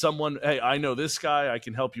someone, hey, I know this guy, I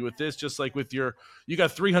can help you with this. Just like with you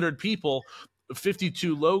got 300 people,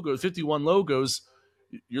 51 logos.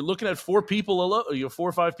 You're looking at 4 people, 4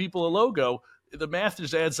 or 5 people a logo. The math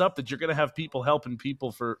just adds up that you're going to have people helping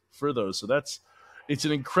people for those. So it's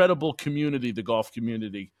an incredible community, the golf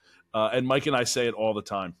community. And Mike and I say it all the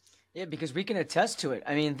time. Yeah, because we can attest to it.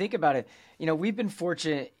 I mean, think about it. We've been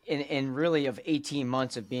fortunate in really of 18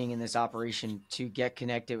 months of being in this operation to get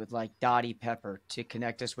connected with like Dottie Pepper, to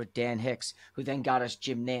connect us with Dan Hicks, who then got us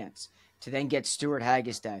Jim Nance, to then get Stuart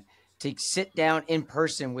Hagestad, to sit down in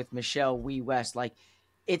person with Michelle Wee West. Like,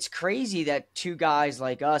 it's crazy that two guys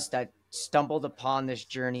like us that stumbled upon this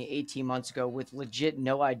journey 18 months ago with legit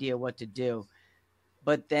no idea what to do,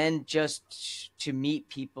 but then just to meet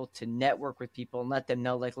people, to network with people and let them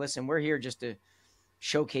know, like, listen, we're here just to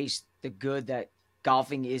showcase the good that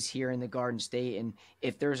golfing is here in the Garden State. And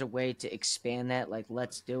if there's a way to expand that, like,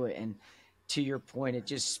 let's do it. And to your point, it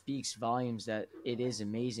just speaks volumes that it is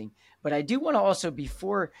amazing. But I do want to also,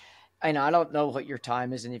 and I don't know what your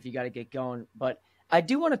time is and if you got to get going, but I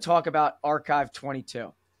do want to talk about Archive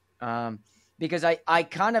 22. Because I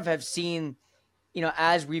kind of have seen,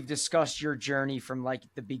 as we've discussed your journey from like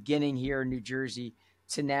the beginning here in New Jersey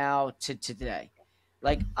to now to today,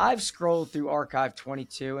 like I've scrolled through Archive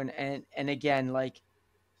 22 and again, like,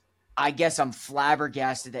 I guess I'm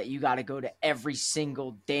flabbergasted that you got to go to every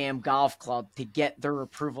single damn golf club to get their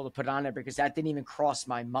approval to put on there, because that didn't even cross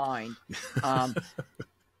my mind.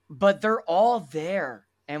 But they're all there.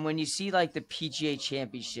 And when you see like the PGA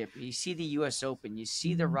Championship, you see the US Open, you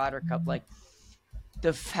see the Ryder Cup, like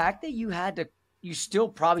the fact that you still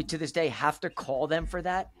probably to this day have to call them for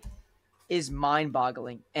that is mind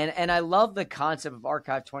boggling. And I love the concept of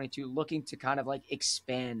Archive 22 looking to kind of like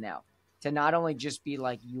expand now to not only just be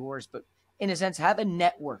like yours, but in a sense, have a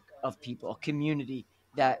network of people, a community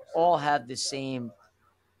that all have the same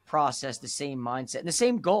process, the same mindset, and the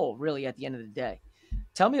same goal really at the end of the day.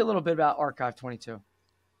 Tell me a little bit about Archive 22.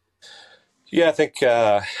 Yeah, I think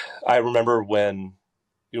I remember when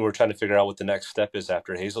we were trying to figure out what the next step is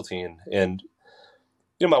after Hazeltine. And,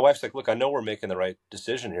 my wife's like, look, I know we're making the right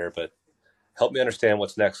decision here, but help me understand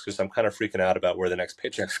what's next, because I'm kind of freaking out about where the next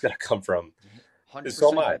paycheck's going to come from.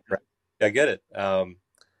 So am 100% I. get that. Right? I get it.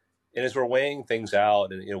 And as we're weighing things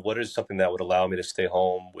out, and what is something that would allow me to stay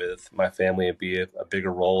home with my family and be a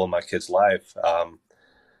bigger role in my kid's life,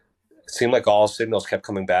 it seemed like all signals kept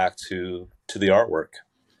coming back to the artwork.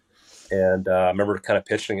 And I remember kind of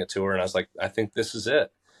pitching it to her, and I was like, I think this is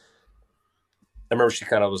it. I remember she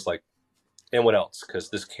kind of was like, and what else? Because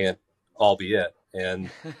this can't all be it. And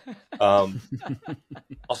I'll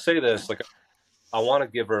say this, like, I want to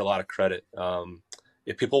give her a lot of credit.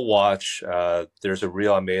 If people watch, there's a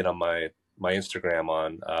reel I made on my Instagram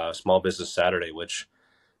on Small Business Saturday, which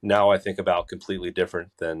now I think about completely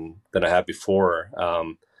different than I had before.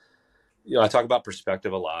 I talk about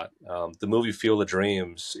perspective a lot. The movie Field of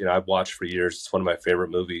Dreams, I've watched for years. It's one of my favorite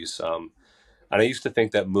movies. And I used to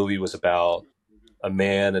think that movie was about a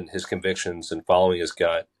man and his convictions and following his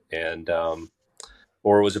gut, and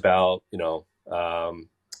or it was about the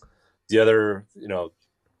other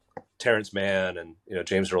Terrence Mann and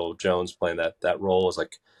James Earl Jones playing that role is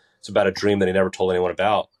like it's about a dream that he never told anyone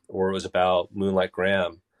about, or it was about Moonlight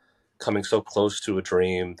Graham coming so close to a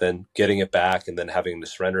dream, then getting it back, and then having to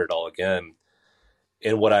surrender it all again.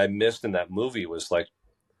 And what I missed in that movie was like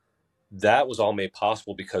that was all made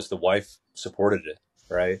possible because the wife supported it,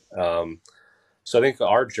 right? So I think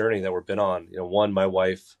our journey that we've been on, one, my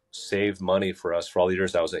wife saved money for us for all the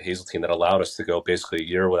years I was at Hazeltine that allowed us to go basically a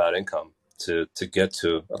year without income to get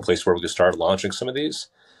to a place where we could start launching some of these.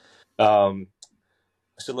 I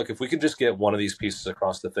said, look, if we can just get one of these pieces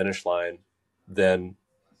across the finish line, then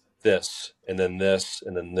this, and then this,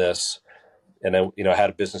 and then this. And then, I had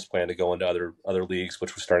a business plan to go into other leagues,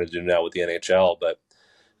 which we're starting to do now with the NHL. But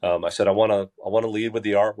I said, I want to lead with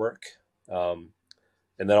the artwork. And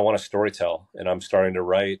then I want to storytell, and I'm starting to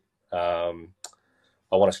write. I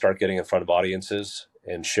want to start getting in front of audiences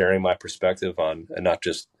and sharing my perspective on, and not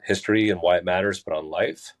just history and why it matters, but on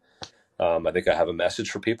life. I think I have a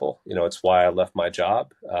message for people. It's why I left my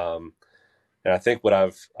job. And I think what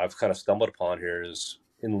I've kind of stumbled upon here is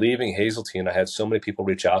in leaving Hazeltine, I had so many people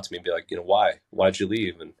reach out to me and be like, why'd you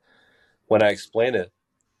leave? And when I explain it,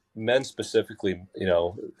 men specifically,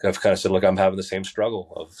 have kind of said, look, I'm having the same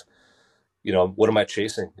struggle of, what am I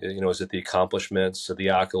chasing? Is it the accomplishments or the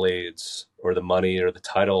accolades or the money or the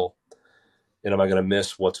title? And am I going to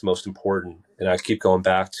miss what's most important? And I keep going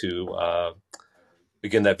back to,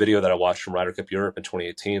 again, that video that I watched from Ryder Cup Europe in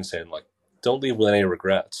 2018 saying, like, don't leave with any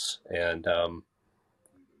regrets. And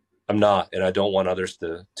I'm not, and I don't want others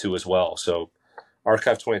to as well. So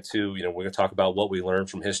Archive 22, we're going to talk about what we learned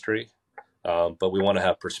from history, but we want to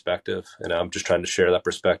have perspective. And I'm just trying to share that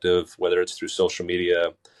perspective, whether it's through social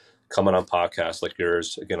media, coming on podcasts like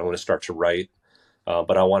yours. Again, I'm going to start to write,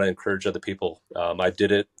 but I want to encourage other people. I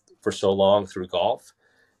did it for so long through golf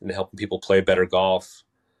and helping people play better golf.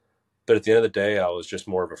 But at the end of the day, I was just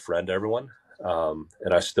more of a friend to everyone.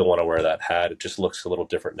 And I still want to wear that hat. It just looks a little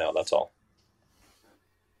different now. That's all.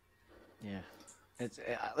 Yeah.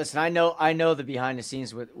 Listen, I know the behind the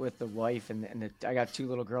scenes with the wife and I got two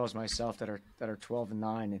little girls myself that are 12 and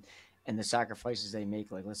 9 and the sacrifices they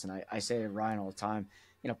make. Like, listen, I say to Ryan all the time,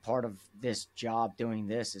 part of this job doing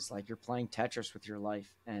this is like you're playing Tetris with your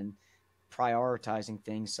life, and prioritizing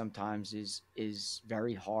things sometimes is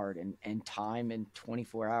very hard, and time in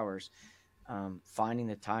 24 hours, finding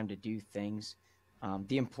the time to do things,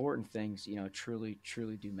 the important things, truly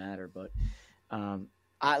do matter. But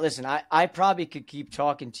I probably could keep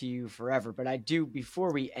talking to you forever, but I do,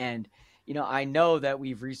 before we end, I know that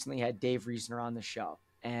we've recently had Dave Reesner on the show,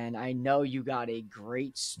 and I know you got a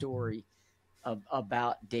great story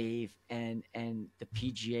about Dave and the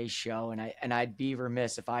PGA show. And I'd be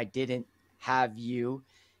remiss if I didn't have you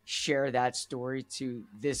share that story to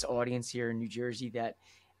this audience here in New Jersey that,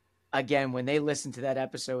 again, when they listened to that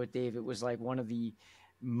episode with Dave, it was like one of the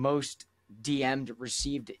most DM'd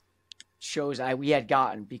received shows we had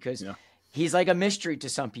gotten, because he's like a mystery to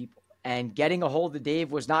some people, and getting a hold of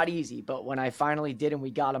Dave was not easy. But when I finally did and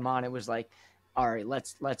we got him on, it was like, all right,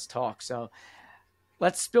 let's talk. So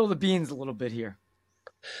let's spill the beans a little bit here.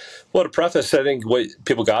 Well, to preface, I think what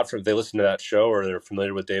people got from, if they listen to that show or they're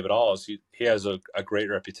familiar with Dave at all, is he has a great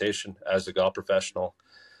reputation as a golf professional.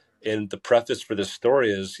 And the preface for this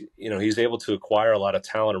story is, he's able to acquire a lot of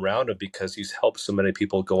talent around him because he's helped so many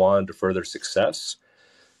people go on to further success.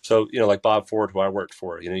 So, like Bob Ford, who I worked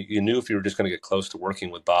for, you knew if you were just going to get close to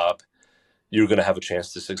working with Bob, you were going to have a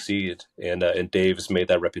chance to succeed. And Dave has made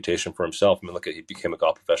that reputation for himself. I mean, he became a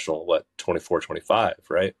golf professional, 24, 25,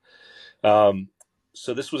 right?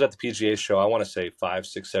 So this was at the PGA show, I want to say 5,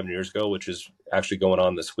 6, 7 years ago, which is actually going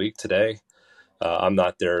on this week today. I'm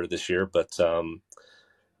not there this year, but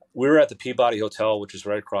we were at the Peabody Hotel, which is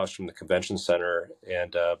right across from the convention center,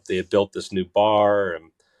 and they had built this new bar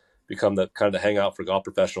and become the kind of the hangout for golf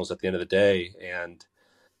professionals at the end of the day. And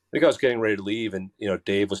I think I was getting ready to leave, and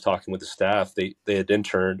Dave was talking with the staff. They had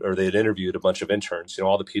interviewed a bunch of interns. You know,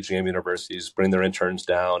 all the PGM universities bring their interns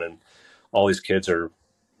down, and all these kids are,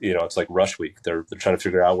 it's like rush week. They're trying to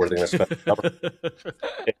figure out where they're going to spend the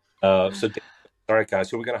summer. So Dave, all right, guys,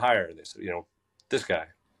 who are we going to hire? And they said, this guy.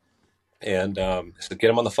 And I said, get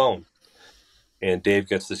him on the phone. And Dave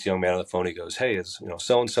gets this young man on the phone. He goes, hey, it's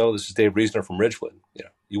so-and-so. This is Dave Reasoner from Ridgewood.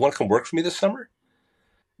 You want to come work for me this summer?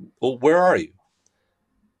 Well, where are you?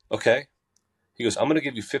 Okay. He goes, I'm going to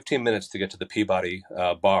give you 15 minutes to get to the Peabody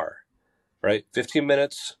bar, right? 15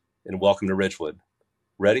 minutes and welcome to Ridgewood.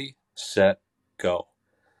 Ready, set, go.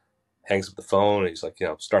 Hangs up the phone and he's like,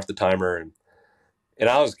 start the timer. And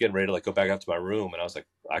I was getting ready to go back up to my room, and I was like,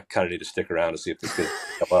 I kind of need to stick around to see if this kid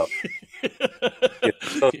come up.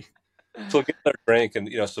 So get their drink, and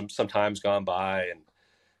some time's gone by, and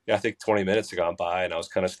I think 20 minutes had gone by, and I was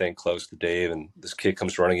kind of staying close to Dave, and this kid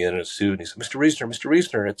comes running in a suit, and he said, Mr.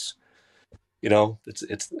 Reasoner, it's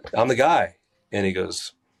I'm the guy. And he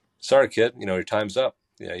goes, sorry, kid, your time's up.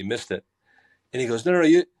 You missed it. And he goes, no,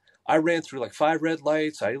 I ran through 5 red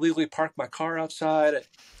lights. I illegally parked my car outside.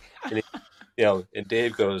 And and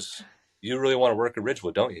Dave goes, you really want to work at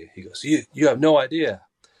Ridgewood, don't you? He goes, you have no idea.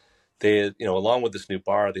 They, along with this new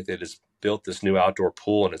bar, I think they just built this new outdoor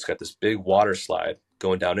pool, and it's got this big water slide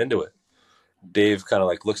going down into it. Dave kind of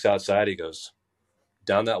looks outside. He goes,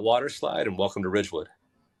 down that water slide and welcome to Ridgewood.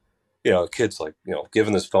 Kid's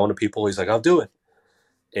giving this phone to people. He's like, I'll do it.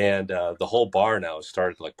 And the whole bar now has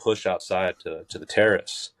started to push outside to the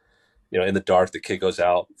terrace. In the dark, the kid goes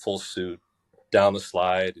out, full suit, down the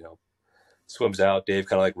slide, swims out. Dave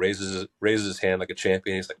kind of raises his hand like a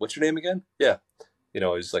champion. He's like, what's your name again? Yeah.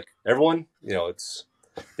 He's like, everyone, it's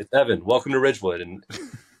Evan, welcome to Ridgewood. And,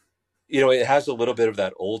 it has a little bit of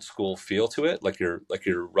that old school feel to it. Like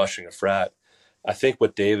you're rushing a frat. I think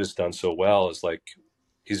what Dave has done so well is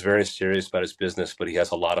he's very serious about his business, but he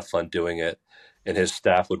has a lot of fun doing it. And his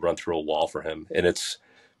staff would run through a wall for him. And it's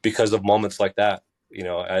because of moments like that,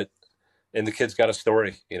 and the kid's got a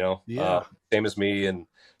story, same as me and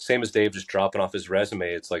same as Dave just dropping off his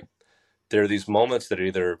resume. It's there are these moments that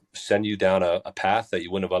either send you down a path that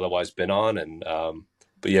you wouldn't have otherwise been on. And,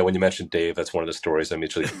 but yeah, when you mentioned Dave, that's one of the stories that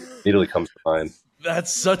immediately comes to mind.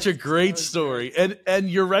 That's such a great story. And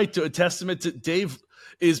you're right, to a testament to Dave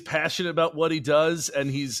is passionate about what he does. And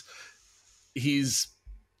he's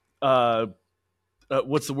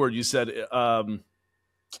what's the word you said?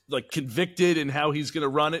 Convicted in how he's going to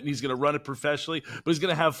run it, and he's going to run it professionally, but he's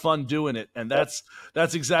going to have fun doing it. And that's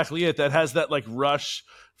exactly it. That has that rush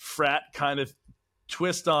frat kind of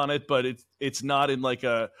twist on it, but it's not in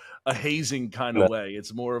a hazing kind of way.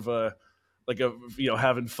 It's more of a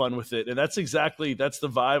having fun with it. And that's the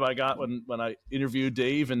vibe I got when I interviewed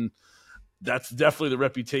Dave, and that's definitely the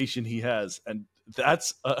reputation he has. And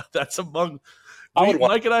that's among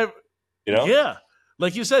Mike and I, yeah.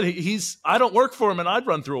 Like you said, I don't work for him, and I'd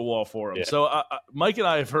run through a wall for him. Yeah. So Mike and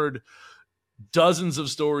I have heard dozens of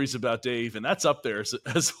stories about Dave, and that's up there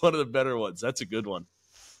as one of the better ones. That's a good one.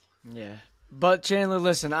 Yeah. But Chandler,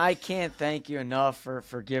 listen, I can't thank you enough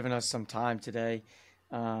for giving us some time today.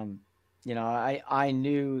 I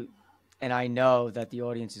knew and I know that the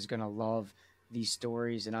audience is going to love these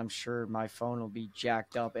stories, and I'm sure my phone will be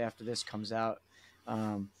jacked up after this comes out.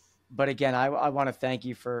 But again, I want to thank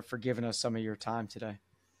you for giving us some of your time today.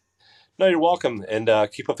 No, you're welcome. And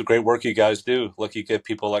keep up the great work you guys do. Look, you give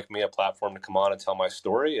people like me a platform to come on and tell my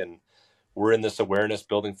story. And we're in this awareness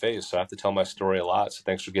building phase, so I have to tell my story a lot. So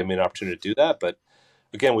thanks for giving me an opportunity to do that. But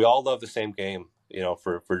again, we all love the same game,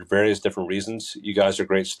 for various different reasons. You guys are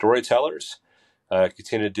great storytellers.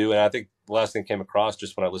 Continue to do. And I think the last thing that came across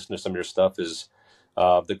just when I listened to some of your stuff is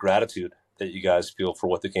the gratitude that you guys feel for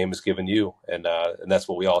what the game has given you. And that's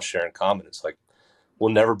what we all share in common. It's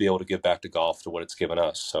we'll never be able to give back to golf to what it's given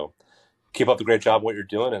us. So keep up the great job of what you're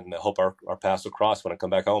doing, and I hope our paths will cross when I come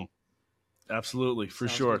back home. Absolutely. For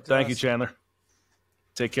sure. Thank you, Chandler.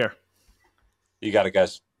 Take care. You got it,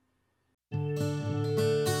 guys.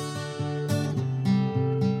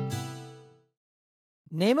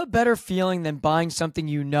 Name a better feeling than buying something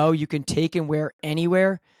you can take and wear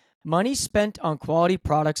anywhere. Money spent on quality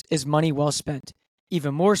products is money well spent.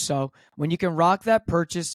 Even more so when you can rock that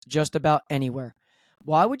purchase just about anywhere.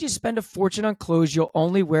 Why would you spend a fortune on clothes you'll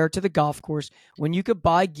only wear to the golf course when you could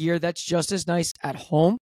buy gear that's just as nice at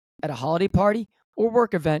home, at a holiday party, or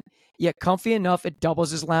work event, yet comfy enough it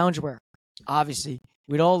doubles as loungewear? Obviously,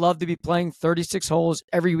 We'd all love to be playing 36 holes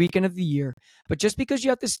every weekend of the year, but just because you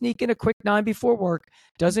have to sneak in a quick 9 before work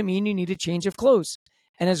doesn't mean you need a change of clothes.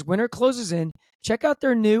 And as winter closes in, check out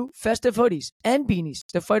their new festive hoodies and beanies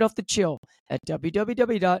to fight off the chill at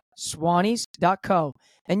www.swannies.co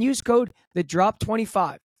and use code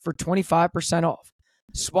TheDrop25 for 25% off.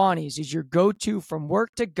 Swannies is your go-to from work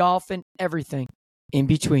to golf and everything in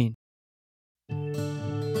between.